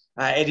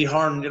 Eddie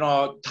Hearn,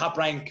 Top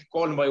Rank,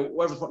 Golden Boy,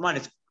 whoever's putting on.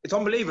 It's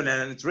unbelievable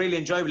and it's really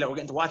enjoyable that we're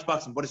getting to watch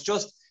boxing. But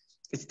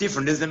it's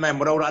different, isn't it, man?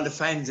 Without all the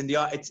fans and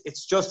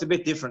it's just a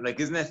bit different, like,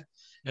 isn't it?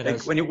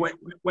 When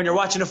you're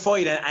watching a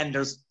fight and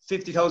there's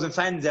 50,000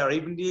 fans there,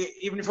 even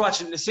if you're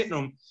watching in the sitting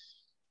room,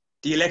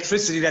 the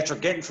electricity that you're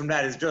getting from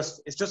that is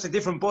just a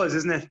different buzz,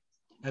 isn't it?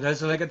 It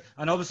is, like it,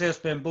 and obviously it's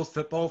been both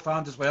football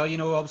fans as well.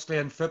 Obviously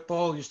in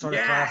football you start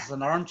a class as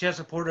an armchair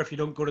supporter if you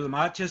don't go to the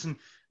matches, and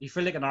you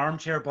feel like an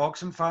armchair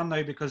boxing fan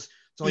now because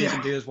it's all you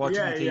can do is watch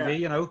on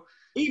TV.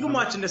 Even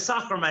watching the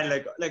soccer,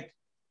 man, like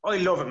I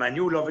love it, man.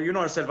 You love it. You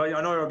know yourself. I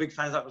know you're a big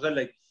fan of that as well.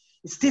 Like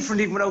it's different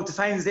even without the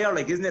fans there,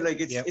 like, isn't it? Like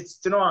it's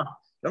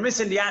you're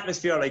missing the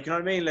atmosphere, like, you know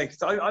what I mean? Like,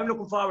 so I'm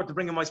looking forward to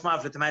bringing my small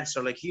fella to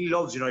Manchester. Like, he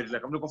loves United.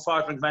 Like, I'm looking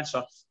forward to bringing to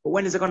Manchester. But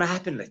when is it going to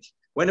happen? Like,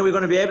 when are we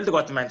going to be able to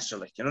go to Manchester?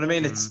 Like, you know what I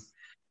mean?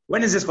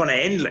 When is this going to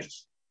end? Like,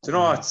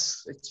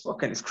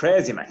 it's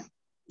crazy, man.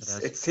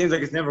 It seems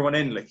like it's never going to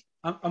end. Like,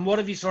 and what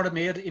have you sort of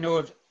made?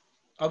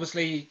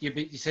 Obviously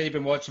you say you've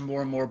been watching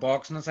more and more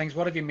boxing and things.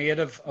 What have you made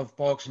of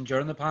boxing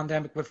during the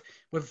pandemic? We've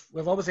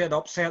obviously had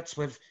upsets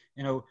with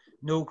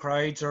no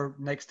crowds or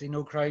next to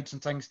no crowds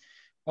and things.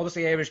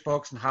 Obviously, Irish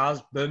boxing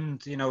has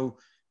boomed. You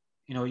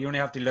only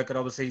have to look at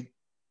obviously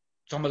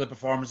some of the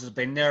performances have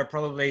been there.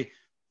 Probably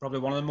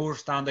one of the more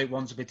standout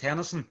ones would be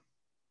Tennyson.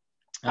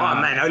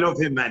 Man, I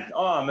love him, man.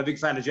 Oh, I'm a big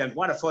fan of James.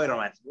 What a fighter,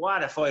 man!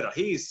 What a fighter.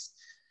 He's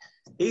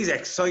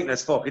exciting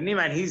as fuck, isn't he,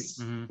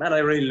 man? Man, I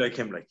really like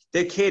him. Like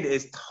the kid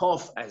is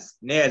tough as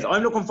nails.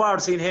 I'm looking forward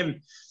to seeing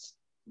him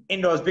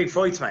in those big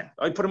fights, man.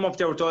 I put him up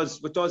there with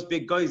those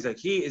big guys. Like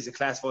he is a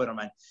class fighter,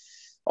 man.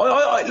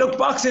 I look,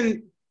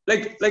 boxing.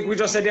 Like we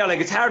just said there,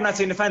 like it's hard not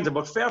seeing the fans,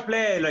 but fair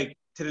play, like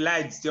to the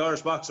lads, the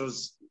Irish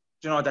boxers,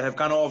 that have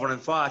gone over and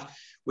fought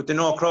with the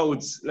no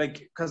crowds, like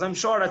because I'm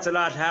sure that's a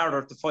lot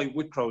harder to fight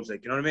with crowds,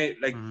 like you know what I mean?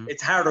 Like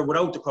it's harder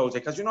without the crowds,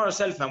 like because you know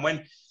yourself,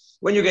 man,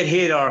 when you get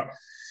hit or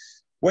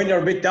when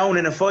you're a bit down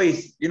in a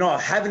fight,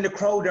 having the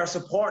crowd there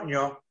supporting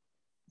you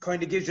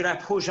kind of gives you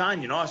that push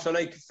on, So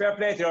like fair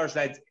play to the Irish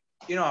lads,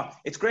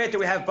 it's great that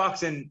we have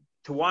boxing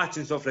to watch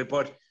and stuff like,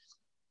 but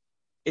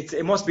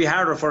it must be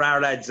harder for our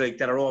lads like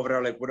that are over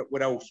there like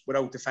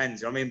without the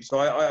fans, you know what I mean? So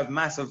I have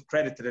massive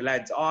credit to the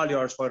lads, all the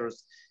Irish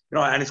fighters,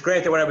 and it's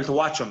great that we're able to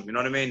watch them, you know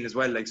what I mean, as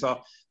well. Like so,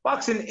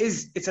 boxing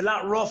it's a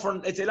lot rougher.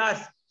 It's a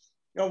lot,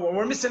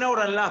 we're missing out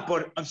on a lot,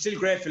 but I'm still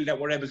grateful that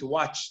we're able to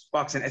watch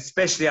boxing,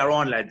 especially our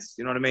own lads.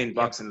 You know what I mean?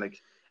 Boxing, like,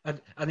 and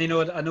I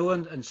know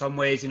in some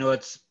ways,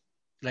 it's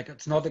like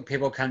it's not that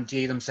people can't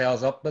G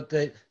themselves up, but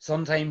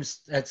sometimes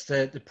it's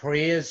the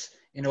praise,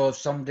 of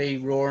somebody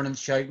roaring and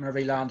shouting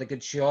every land a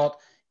good shot.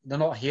 They're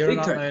not hearing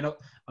that now,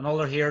 and all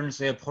they're hearing is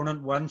the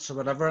opponent wins or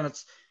whatever, and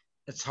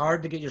it's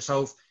hard to get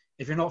yourself,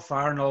 if you're not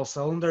firing all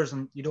cylinders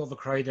and you don't have a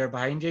crowd there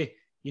behind you,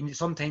 you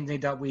sometimes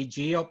need that wee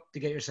G up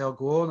to get yourself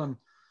going. And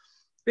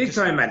big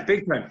time, man,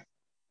 big time.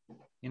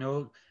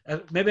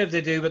 Maybe if they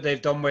do what they've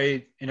done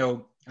with, I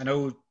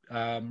know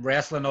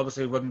wrestling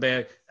obviously wouldn't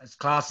be as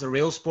class as a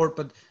real sport,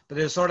 but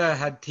they sort of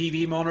had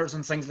TV monitors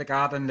and things like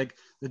that, and like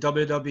the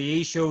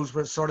WWE shows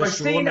were sort of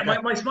showing.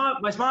 My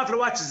small fella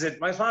watches it.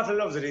 My small fella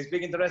loves it. He's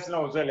big into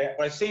wrestling now as well.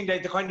 But I've seen they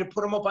kind of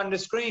put them up on the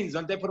screens,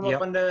 and they put them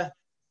up on the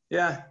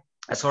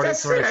That's sort of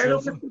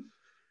shows them.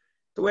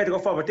 The way to go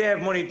forward. They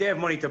have money. They have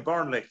money to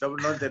burn. Like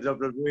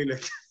WWE.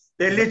 Like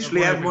they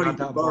literally have money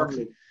to burn.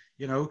 Like,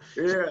 Yeah.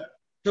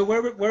 So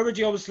where would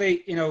you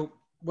obviously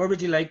where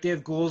would you like to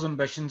have goals,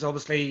 ambitions?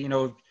 Obviously,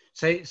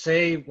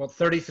 say what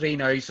 33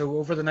 now. So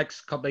over the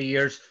next couple of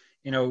years,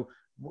 you know,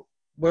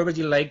 where would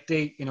you like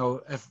to, you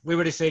know, if we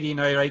were to say to you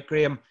now, right,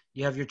 Graham,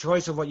 you have your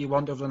choice of what you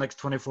want over the next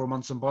 24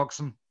 months in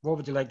boxing. What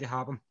would you like to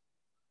happen?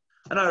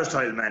 Another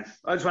title, man.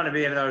 I just want to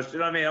be another. You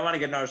know what I mean? I want to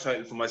get another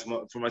title for my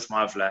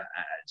small fella.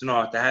 You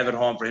know, to have at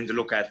home for him to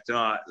look at. You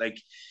know, like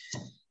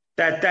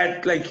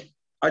that. Like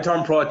I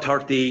turned pro at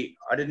 30.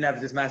 I didn't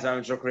have this massive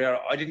amateur career.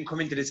 I didn't come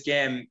into this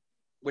game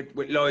with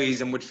lies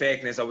and with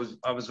fakeness.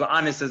 I was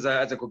honest as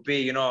I could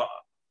be. You know,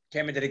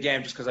 came into the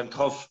game just because I'm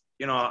tough.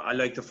 You know, I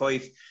like to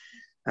fight,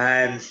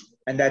 and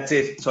that's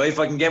it. So if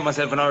I can get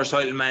myself another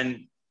title,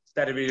 man,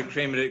 that'd be the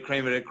cream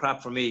of the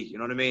crap for me. You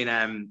know what I mean?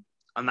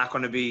 I'm not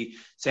going to be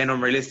saying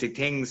unrealistic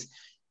things.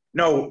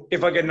 No,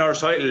 if I get another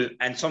title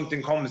and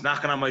something comes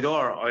knocking on my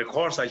door, of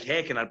course I'll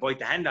take it and I'll bite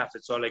the hand off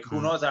it. So, like,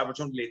 who knows the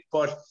opportunity?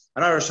 But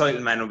another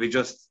title, man, would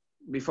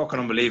be fucking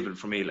unbelievable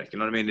for me. Like, you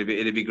know what I mean?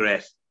 It'd be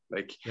great.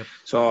 Like, yep.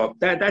 So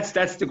that's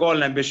the goal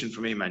and ambition for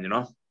me, man. You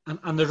know.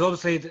 And there's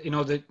obviously, you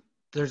know,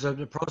 there's a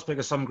prospect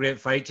of some great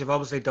fights. You've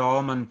obviously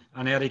Dom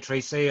and Eddie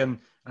Treacy and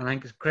I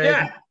think it's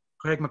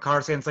Craig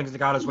McCarthy and things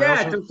like that as well.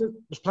 Yeah, so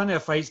there's plenty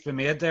of fights to be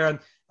made there.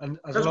 And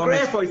there's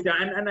great fights there,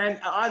 and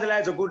all the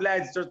lads are good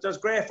lads. There's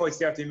great fights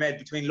there to be made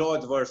between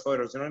loads of Irish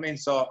fighters. You know what I mean?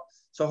 So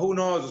who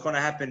knows what's going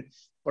to happen?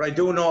 But I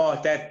do know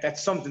that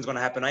something's going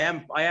to happen. I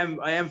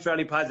am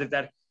fairly positive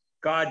that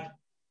God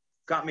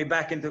got me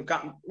back into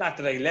not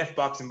that I left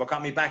boxing, but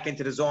got me back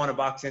into the zone of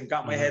boxing.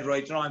 Got my head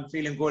right. You know, I'm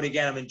feeling good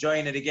again. I'm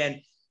enjoying it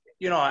again.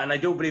 You know, and I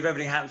do believe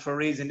everything happens for a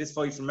reason. This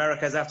fight from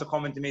America is after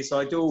coming to me, so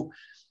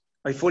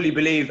I fully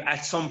believe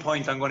at some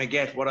point I'm going to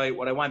get what I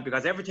want,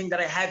 because everything that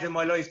I have in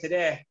my life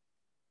today,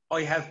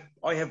 I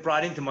have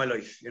brought into my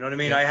life. You know what I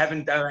mean? Yeah. I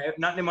haven't,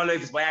 nothing in my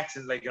life is by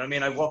accident. Like, you know what I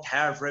mean? I've worked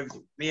hard for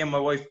everything. Me and my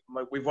wife,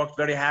 we've worked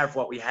very hard for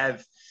what we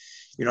have.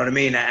 You know what I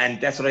mean?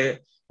 And that's what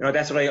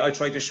I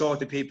try to show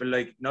to people.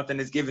 Like, nothing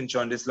is given to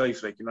you in this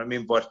life. Like, you know what I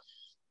mean? But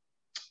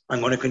I'm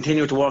going to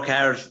continue to work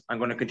hard. I'm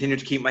going to continue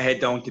to keep my head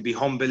down, to be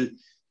humble,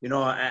 you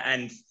know,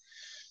 and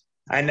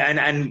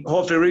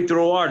hopefully reap the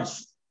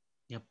rewards.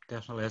 Yep,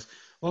 definitely is.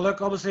 Well,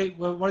 look, obviously,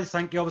 I want to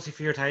thank you, obviously,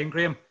 for your time,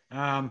 Graham.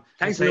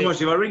 Thanks very much,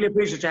 Steve. I really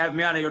appreciate you having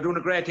me on. You're doing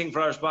a great thing for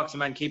Irish boxing,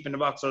 man. Keeping the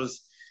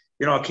boxers,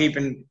 you know,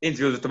 keeping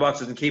interviews with the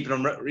boxers and keeping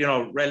them, you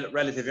know,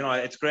 relative. You know,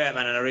 it's great,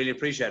 man, and I really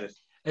appreciate it.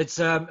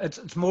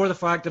 It's more the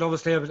fact that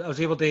obviously I was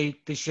able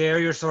to share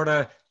your sort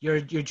of your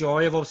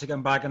joy of obviously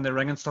getting back in the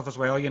ring and stuff as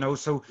well, you know.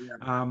 So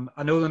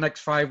I know the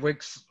next 5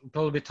 weeks will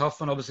probably be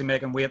tough and obviously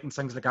making weight and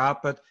things like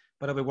that, but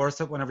it'll be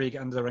worth it whenever you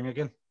get into the ring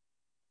again.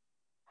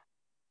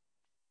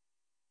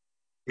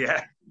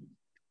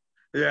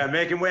 Yeah,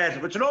 making weight.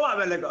 But you know what,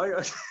 man?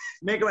 Like,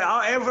 making weight.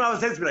 Everyone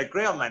always says to me, like,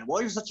 Graham, man, why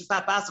are you such a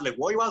fat bastard? Like,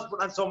 why are you always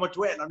putting on so much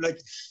weight? And I'm like,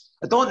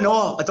 I don't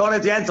know. I don't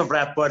have the answer for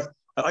that, but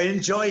I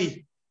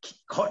enjoy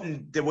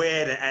cutting the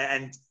weight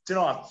and you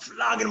know,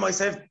 flogging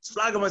myself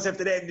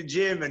today in the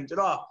gym, and you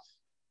know,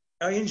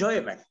 I enjoy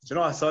it, man. You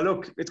know, so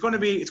look, it's gonna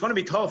be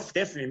tough,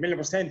 definitely,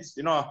 1,000,000%.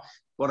 You know,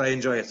 but I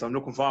enjoy it, so I'm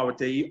looking forward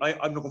to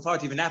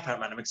even that part,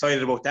 man. I'm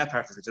excited about that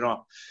part of it. You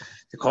know,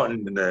 the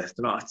cutting and the,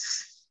 you know,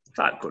 it's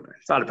all good, man.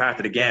 It's all a part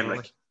of the game,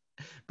 like.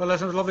 But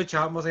listen, it was lovely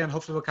chatting with you, and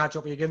hopefully we'll catch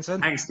up with you again soon.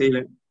 Thanks,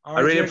 Stephen. Right, I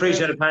really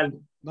appreciate it, pal.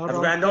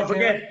 Don't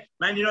forget,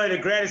 Man United,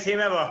 the greatest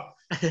team ever.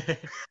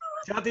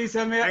 Chat to you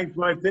soon, mate. Thanks,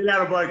 boy. See you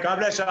later, boy. God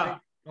bless you.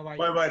 Bye-bye.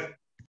 Bye-bye.